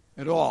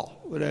at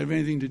all would have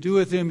anything to do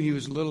with him. He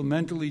was a little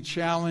mentally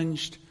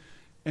challenged,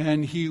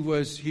 and he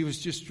was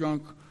just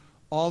drunk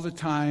all the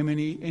time. And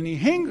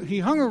he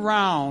hung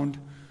around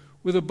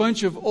with a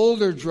bunch of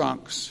older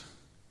drunks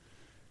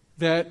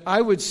that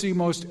I would see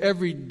most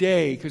every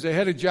day, because I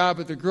had a job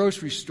at the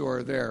grocery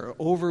store there.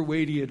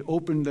 Overweighty had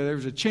opened.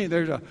 There's a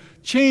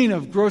chain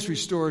of grocery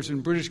stores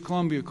in British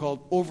Columbia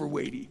called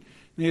Overweighty.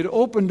 They had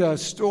opened a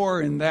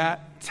store in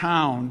that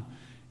town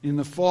in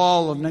the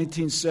fall of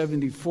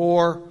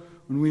 1974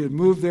 when we had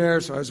moved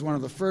there. So I was one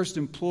of the first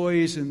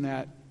employees in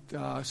that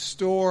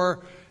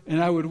store. And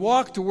I would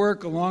walk to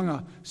work along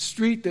a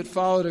street that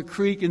followed a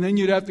creek, and then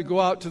you'd have to go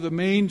out to the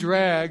main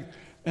drag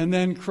and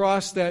then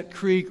cross that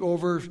creek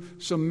over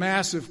some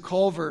massive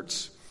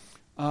culverts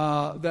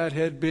that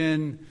had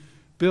been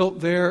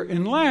built there.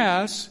 And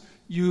last,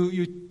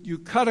 you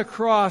cut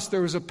across,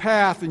 there was a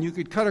path, and you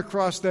could cut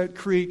across that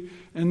creek,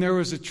 and there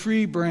was a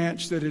tree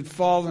branch that had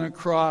fallen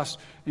across,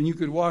 and you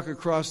could walk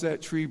across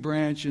that tree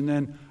branch and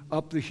then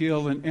up the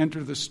hill and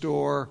enter the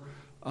store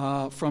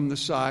from the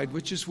side,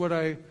 which is what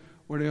I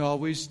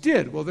always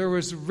did. Well, there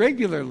was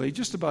regularly,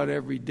 just about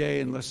every day,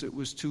 unless it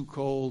was too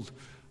cold,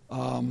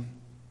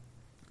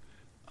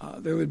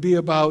 there would be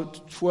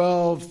about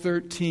 12,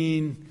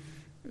 13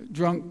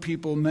 drunk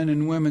people, men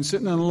and women,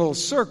 sitting in a little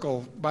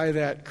circle by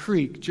that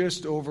creek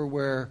just over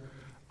where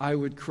I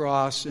would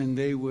cross, and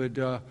they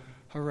would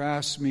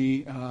harass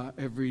me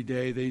every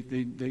day.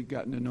 They'd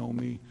gotten to know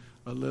me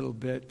a little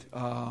bit.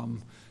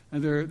 And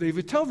they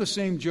would tell the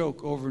same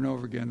joke over and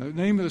over again. The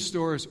name of the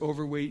store is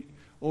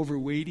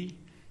Overweighty.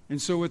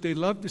 And so what they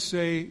love to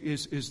say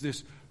is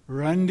this,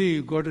 "Randy,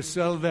 you got to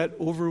sell that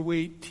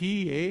overweight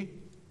tea, eh?"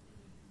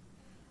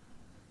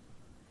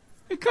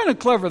 It's kind of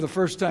clever the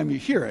first time you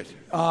hear it.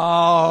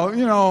 On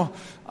the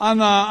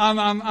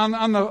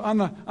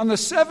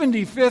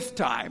 75th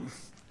time,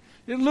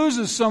 it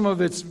loses some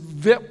of its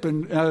zip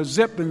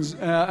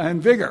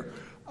and vigor.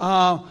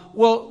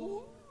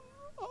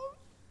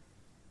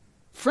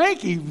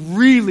 Frankie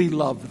really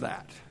loved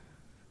that.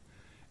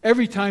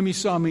 Every time he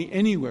saw me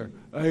anywhere,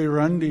 "Hey,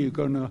 Randy, you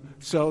going to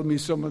sell me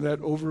some of that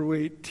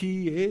overweight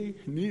tea, eh?"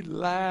 And he'd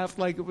laugh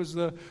like it was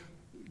the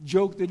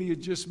joke that he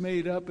had just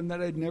made up and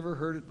that I'd never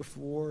heard it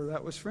before.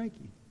 That was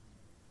Frankie.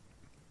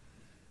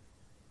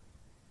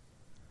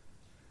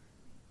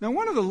 Now,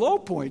 one of the low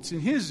points in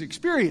his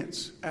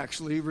experience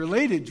actually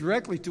related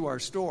directly to our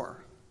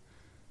store,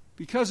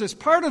 because as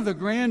part of the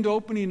grand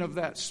opening of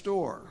that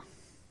store,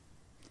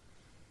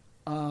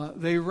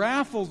 they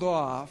raffled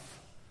off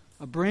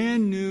a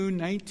brand new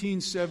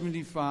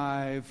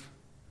 1975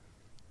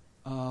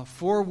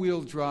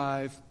 four-wheel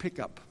drive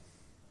pickup.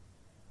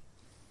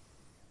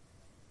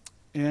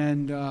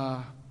 And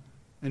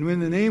when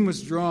the name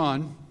was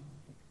drawn,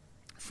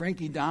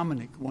 Frankie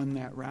Dominic won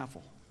that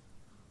raffle.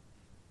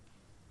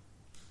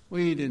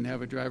 Well, he didn't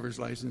have a driver's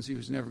license. He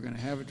was never going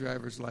to have a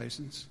driver's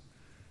license.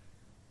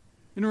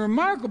 In a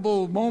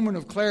remarkable moment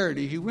of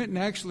clarity, he went and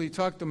actually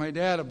talked to my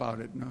dad about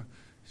it. And,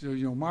 he said,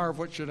 "Marv,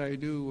 what should I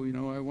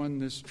do? I won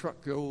this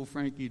truck." "Oh,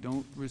 Frankie,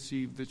 don't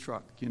receive the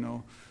truck.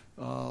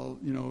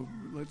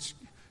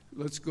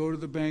 Let's go to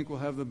the bank. We'll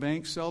have the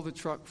bank sell the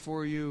truck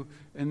for you,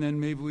 and then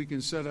maybe we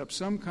can set up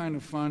some kind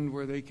of fund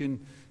where they can,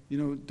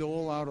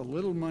 dole out a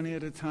little money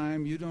at a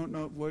time. You don't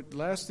know what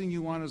last thing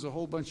you want is a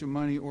whole bunch of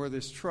money or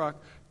this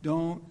truck.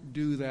 Don't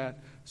do that."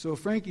 So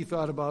Frankie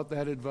thought about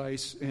that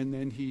advice, and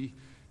then he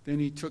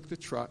took the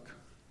truck.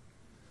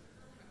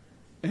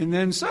 And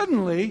then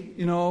suddenly,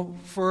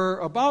 for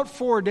about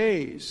 4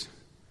 days,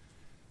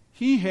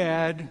 he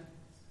had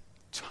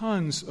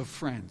tons of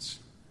friends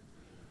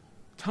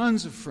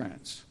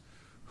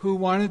who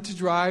wanted to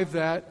drive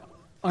that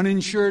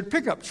uninsured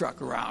pickup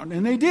truck around,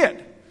 and they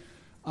did.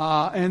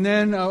 And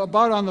then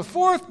about on the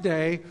 4th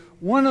day,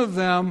 one of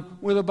them,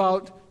 with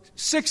about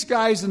 6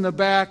 guys in the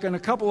back and a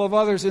couple of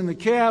others in the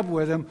cab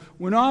with him,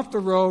 went off the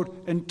road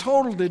and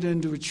totaled it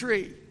into a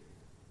tree.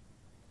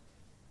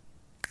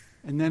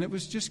 And then it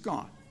was just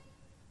gone.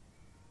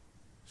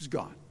 It was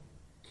gone.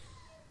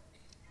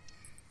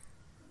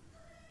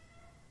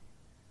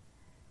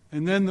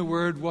 And then the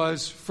word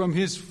was from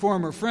his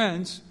former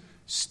friends,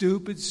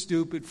 "Stupid,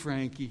 stupid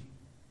Frankie.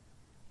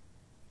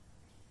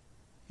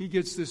 He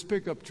gets this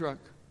pickup truck.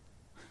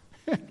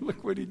 And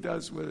look what he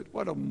does with it.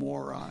 What a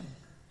moron."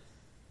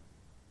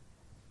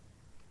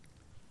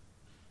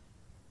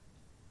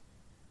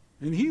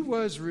 And he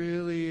was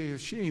really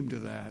ashamed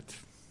of that.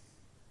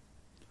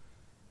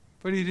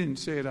 But he didn't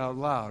say it out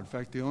loud. In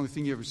fact, the only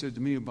thing he ever said to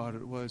me about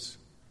it was,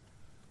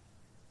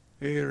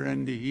 "Hey,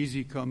 Randy,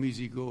 easy come,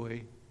 easy go,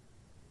 eh?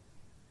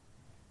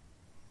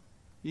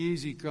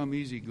 Easy come,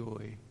 easy go,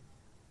 eh?"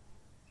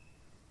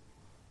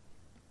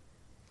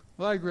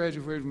 Well, I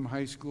graduated from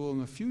high school,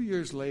 and a few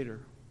years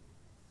later,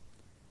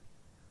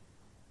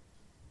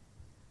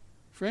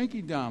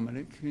 Frankie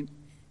Dominic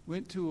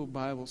went to a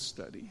Bible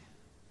study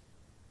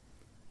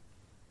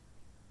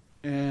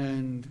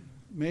and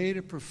made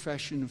a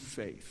profession of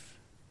faith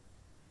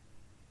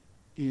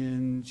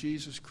in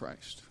Jesus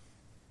Christ.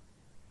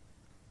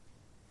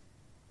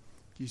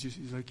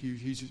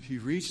 He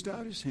reached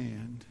out his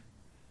hand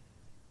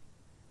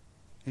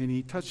and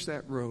he touched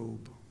that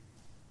robe.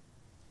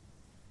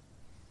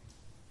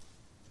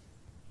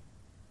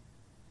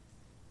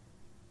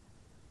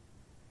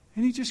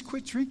 And he just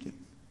quit drinking.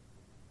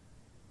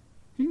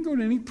 He didn't go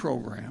to any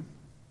program.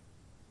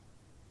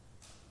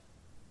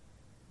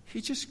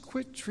 He just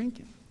quit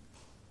drinking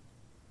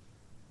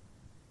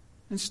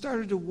and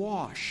started to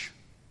wash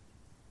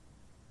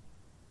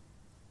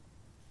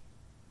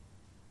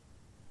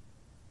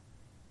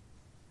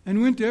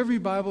and went to every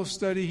Bible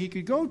study he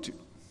could go to.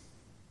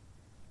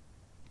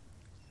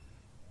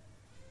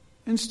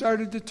 And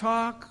started to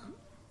talk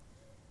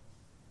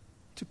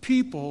to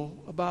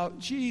people about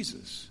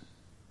Jesus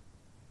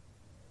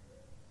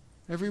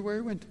everywhere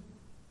he went.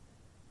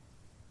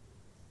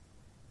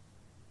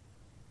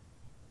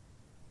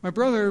 My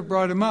brother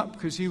brought him up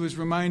because he was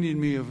reminding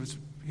me of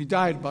he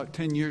died about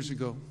 10 years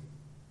ago.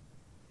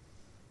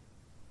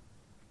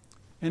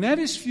 And at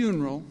his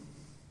funeral,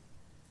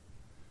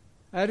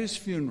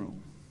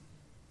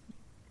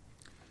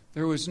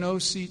 there was no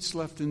seats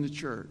left in the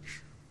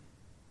church.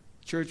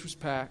 The church was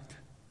packed. There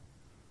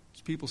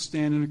was people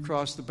standing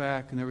across the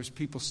back, and there was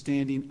people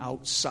standing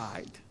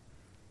outside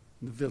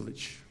in the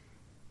village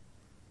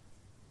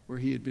where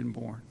he had been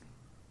born.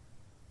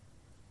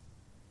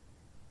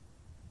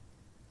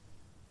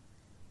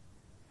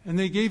 And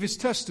they gave his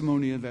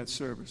testimony at that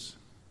service.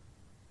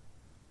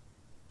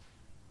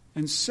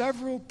 And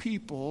several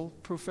people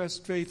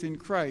professed faith in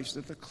Christ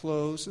at the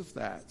close of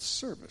that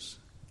service.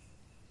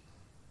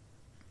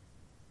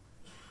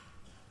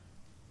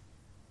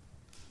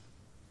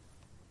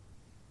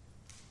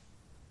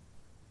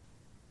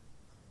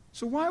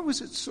 So why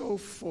was it so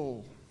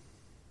full?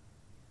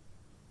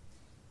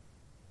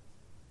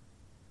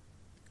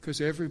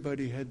 Because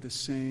everybody had the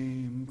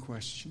same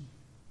question.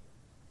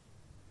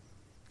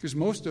 Because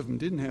most of them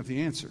didn't have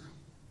the answer.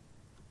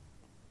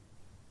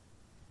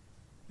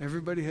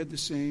 Everybody had the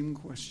same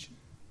question.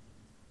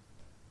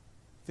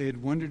 They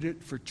had wondered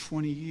it for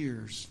 20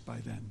 years by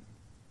then.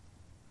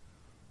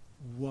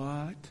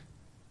 What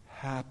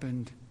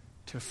happened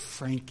to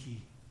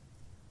Frankie?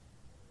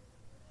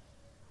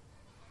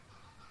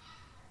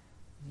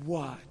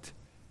 What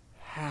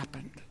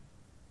happened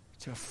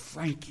to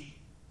Frankie?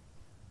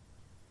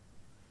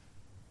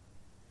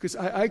 Because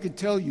I could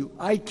tell you,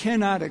 I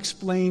cannot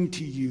explain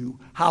to you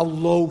how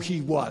low he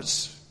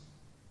was.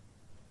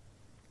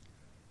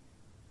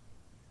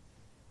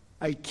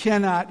 I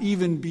cannot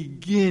even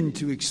begin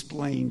to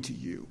explain to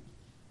you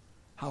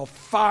how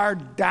far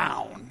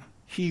down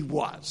he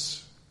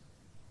was.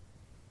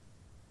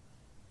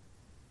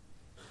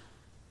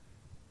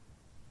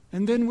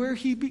 And then what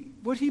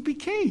he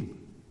became.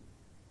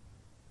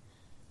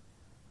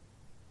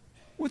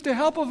 With the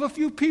help of a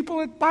few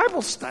people at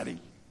Bible study.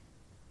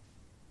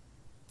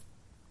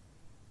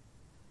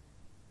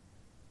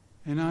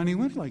 And on he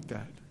went like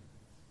that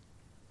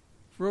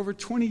for over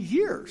 20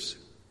 years.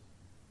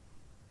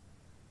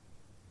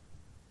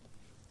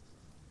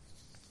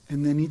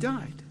 And then he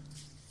died.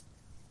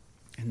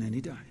 And then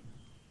he died.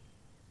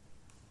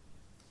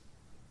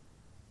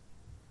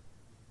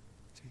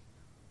 See,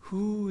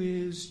 who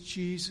is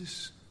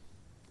Jesus?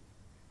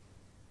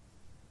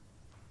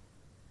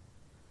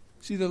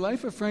 See, the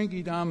life of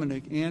Frankie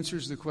Dominic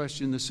answers the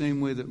question the same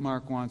way that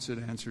Mark wants it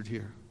answered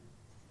here.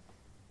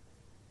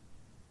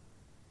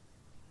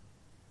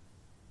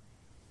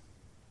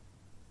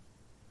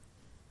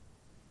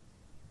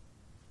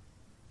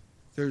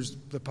 There's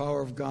the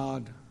power of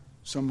God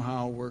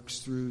somehow works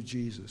through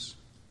Jesus.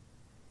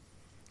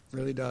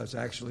 Really does,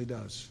 actually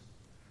does.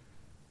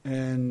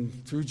 And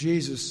through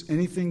Jesus,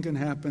 anything can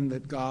happen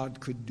that God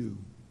could do,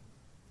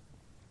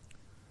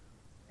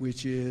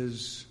 which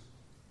is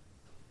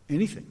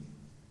anything.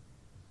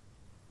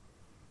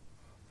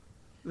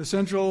 The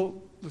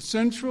central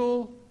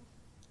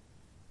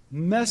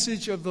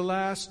message of the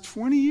last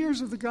 20 years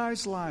of the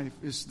guy's life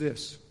is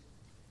this: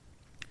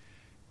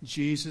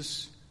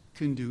 Jesus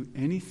can do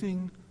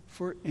anything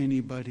for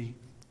anybody,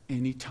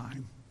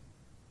 anytime.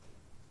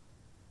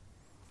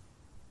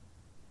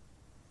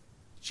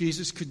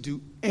 Jesus could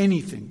do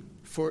anything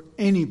for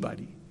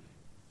anybody,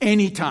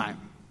 anytime.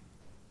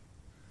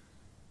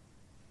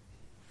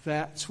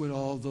 That's what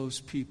all those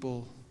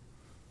people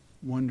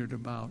wondered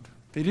about.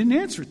 They didn't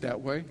answer it that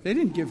way. They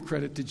didn't give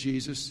credit to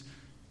Jesus.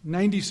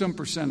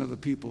 90-some% of the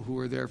people who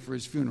were there for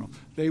his funeral,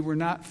 they were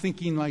not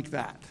thinking like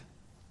that.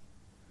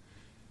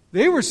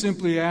 They were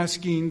simply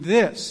asking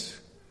this: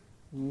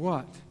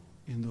 what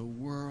in the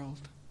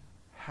world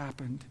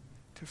happened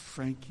to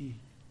Frankie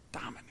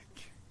Dominic?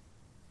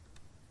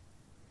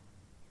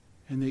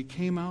 And they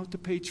came out to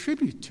pay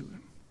tribute to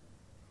him.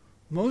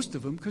 Most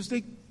of them, because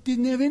they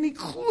didn't have any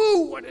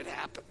clue what had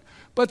happened.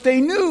 But they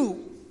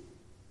knew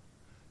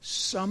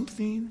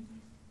something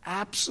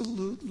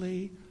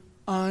absolutely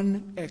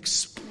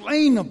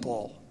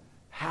unexplainable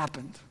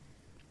happened.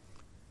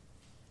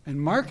 And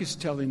Mark is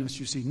telling us,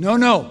 you see,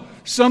 no,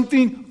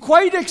 something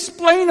quite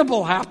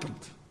explainable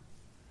happened.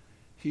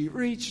 He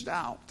reached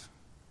out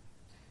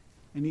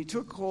and he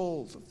took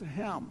hold of the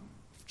hem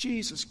of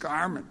Jesus'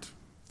 garment,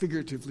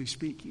 figuratively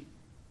speaking.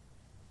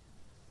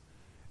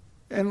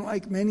 And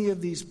like many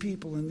of these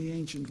people in the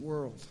ancient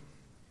world,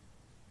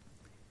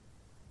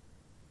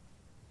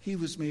 he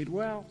was made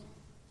well.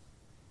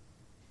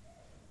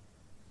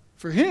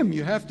 For him,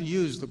 you have to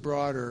use the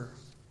broader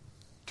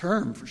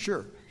term for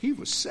sure. He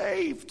was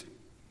saved.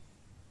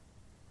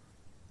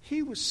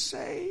 He was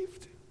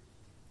saved.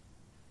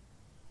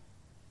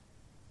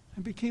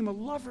 And became a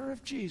lover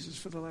of Jesus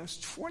for the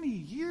last 20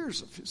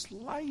 years of his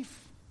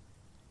life.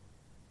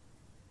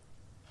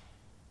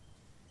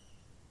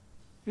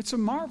 It's a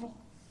marvel.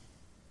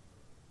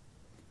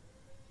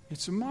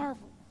 It's a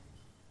marvel.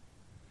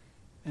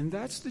 And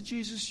that's the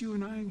Jesus you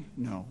and I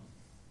know.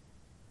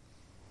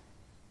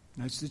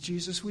 That's the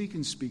Jesus we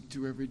can speak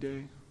to every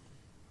day.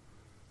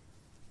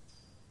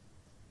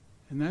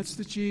 And that's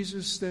the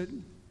Jesus that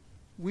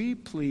we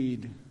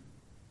plead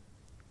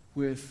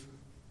with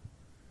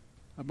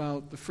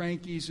about the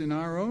Frankies in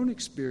our own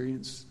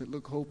experience that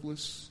look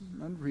hopeless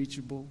and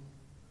unreachable.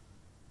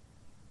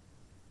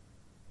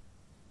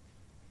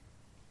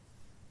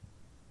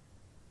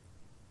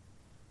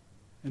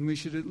 And we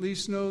should at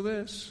least know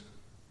this.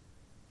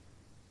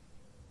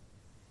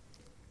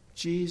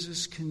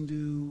 Jesus can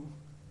do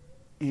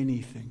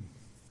anything,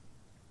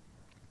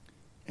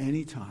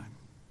 anytime,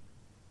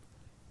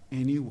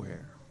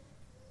 anywhere.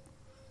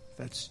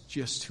 That's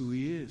just who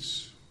he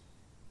is.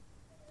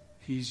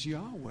 He's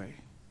Yahweh.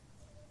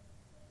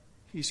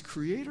 He's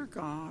Creator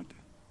God.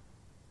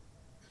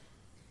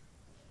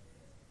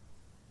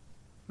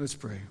 Let's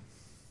pray.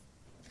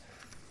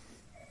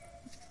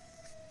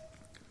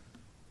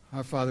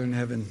 Our Father in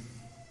heaven,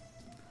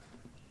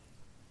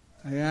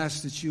 I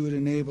ask that you would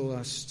enable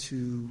us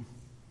to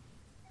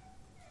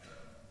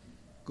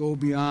go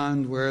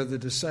beyond where the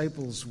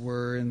disciples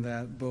were in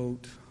that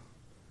boat,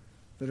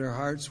 that our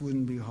hearts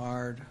wouldn't be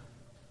hard,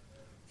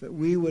 that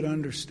we would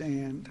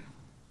understand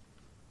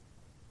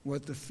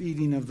what the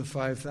feeding of the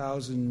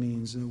 5,000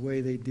 means in a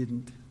way they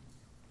didn't.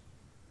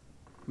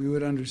 We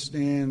would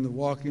understand the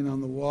walking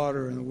on the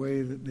water in a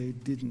way that they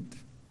didn't.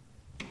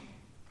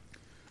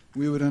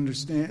 We would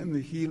understand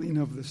the healing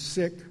of the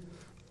sick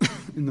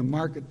in the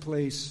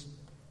marketplace,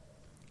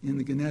 in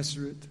the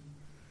Gennesaret,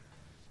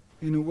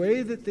 in a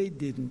way that they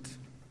didn't,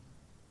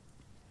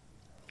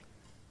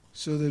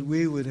 so that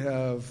we would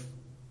have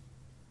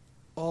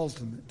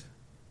ultimate,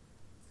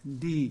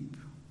 deep,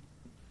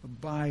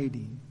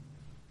 abiding,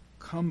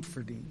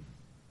 comforting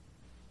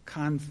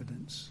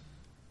confidence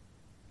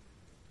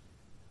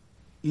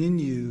in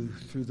you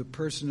through the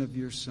person of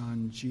your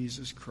Son,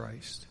 Jesus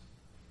Christ.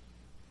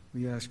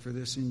 We ask for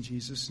this in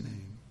Jesus'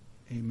 name.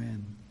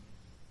 Amen.